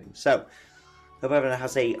I was doing. So, hope everyone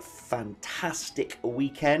has a fantastic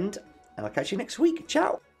weekend, and I'll catch you next week.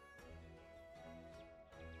 Ciao!